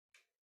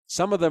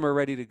some of them are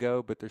ready to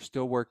go, but there's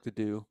still work to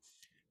do.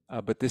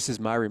 But this is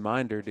my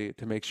reminder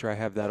to make sure I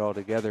have that all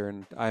together.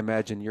 And I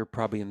imagine you're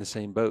probably in the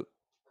same boat.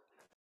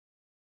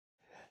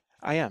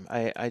 I am.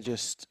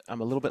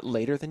 I'm a little bit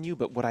later than you,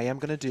 but what I am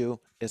going to do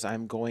is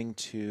I'm going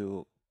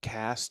to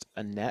cast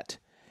a net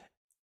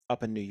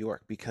up in New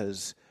York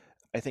because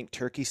I think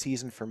turkey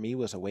season for me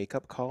was a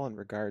wake-up call in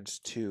regards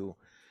to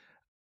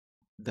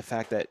the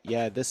fact that,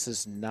 yeah, this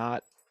is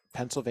not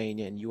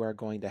Pennsylvania and you are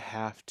going to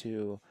have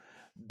to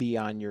be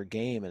on your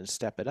game and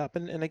step it up.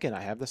 And again,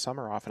 I have the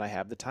summer off and I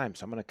have the time,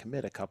 so I'm going to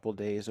commit a couple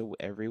days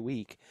every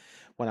week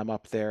when I'm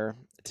up there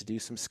to do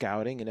some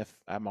scouting. And if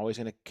I'm always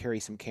going to carry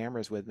some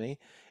cameras with me,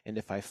 and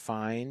if I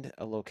find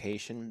a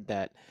location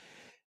that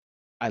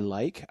I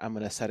like, I'm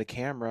going to set a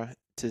camera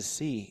to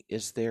see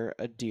is there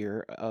a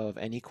deer of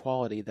any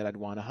quality that I'd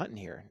want to hunt in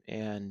here,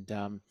 and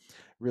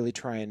really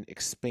try and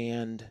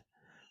expand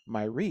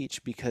my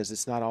reach because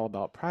it's not all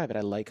about private.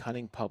 I like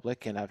hunting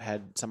public, and I've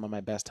had some of my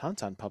best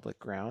hunts on public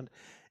ground,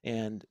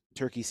 and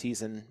turkey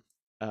season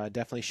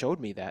definitely showed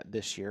me that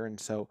this year. And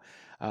so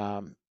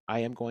I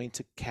am going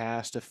to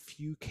cast a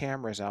few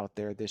cameras out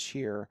there this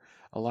year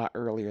a lot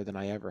earlier than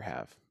I ever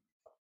have.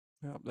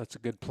 Yeah, that's a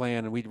good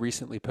plan. And we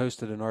recently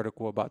posted an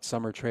article about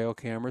summer trail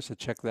cameras, so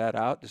check that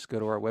out. Just go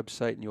to our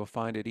website and you'll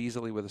find it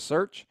easily with a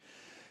search.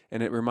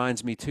 And it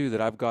reminds me too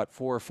that I've got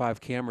 4 or 5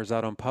 cameras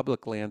out on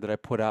public land that I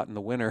put out in the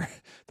winter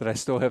that I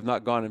still have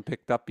not gone and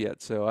picked up yet.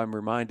 So I'm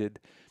reminded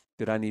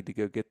that I need to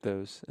go get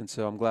those. And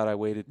so I'm glad I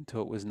waited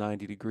until it was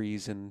 90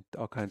 degrees and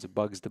all kinds of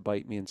bugs to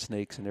bite me and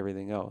snakes and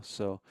everything else.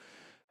 So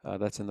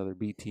that's another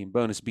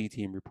bonus B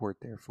team report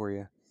there for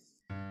you.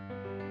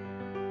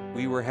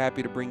 We were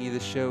happy to bring you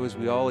this show as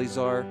we always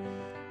are.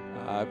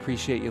 I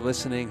appreciate you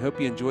listening. Hope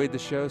you enjoyed the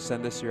show.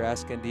 Send us your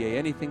Ask NDA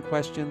Anything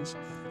questions.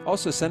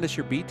 Also, send us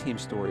your B team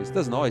stories. It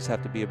doesn't always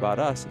have to be about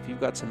us. If you've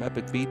got some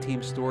epic B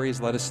team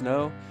stories, let us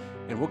know,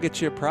 and we'll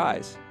get you a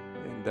prize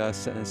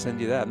and send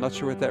you that. I'm not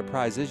sure what that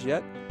prize is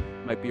yet.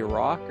 It might be a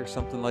rock or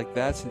something like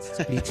that, since it's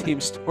a B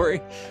team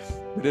story,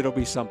 but it'll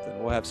be something.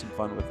 We'll have some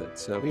fun with it.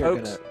 So, we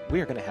folks,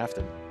 are gonna have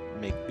to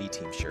make B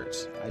team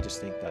shirts. I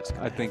just think that's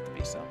gonna have to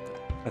be something.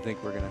 I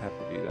think we're going to have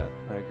to do that.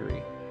 I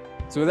agree.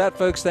 So with that,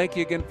 folks, thank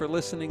you again for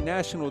listening.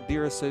 National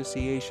Deer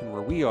Association,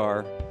 where we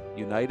are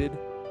united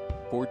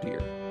for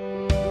deer.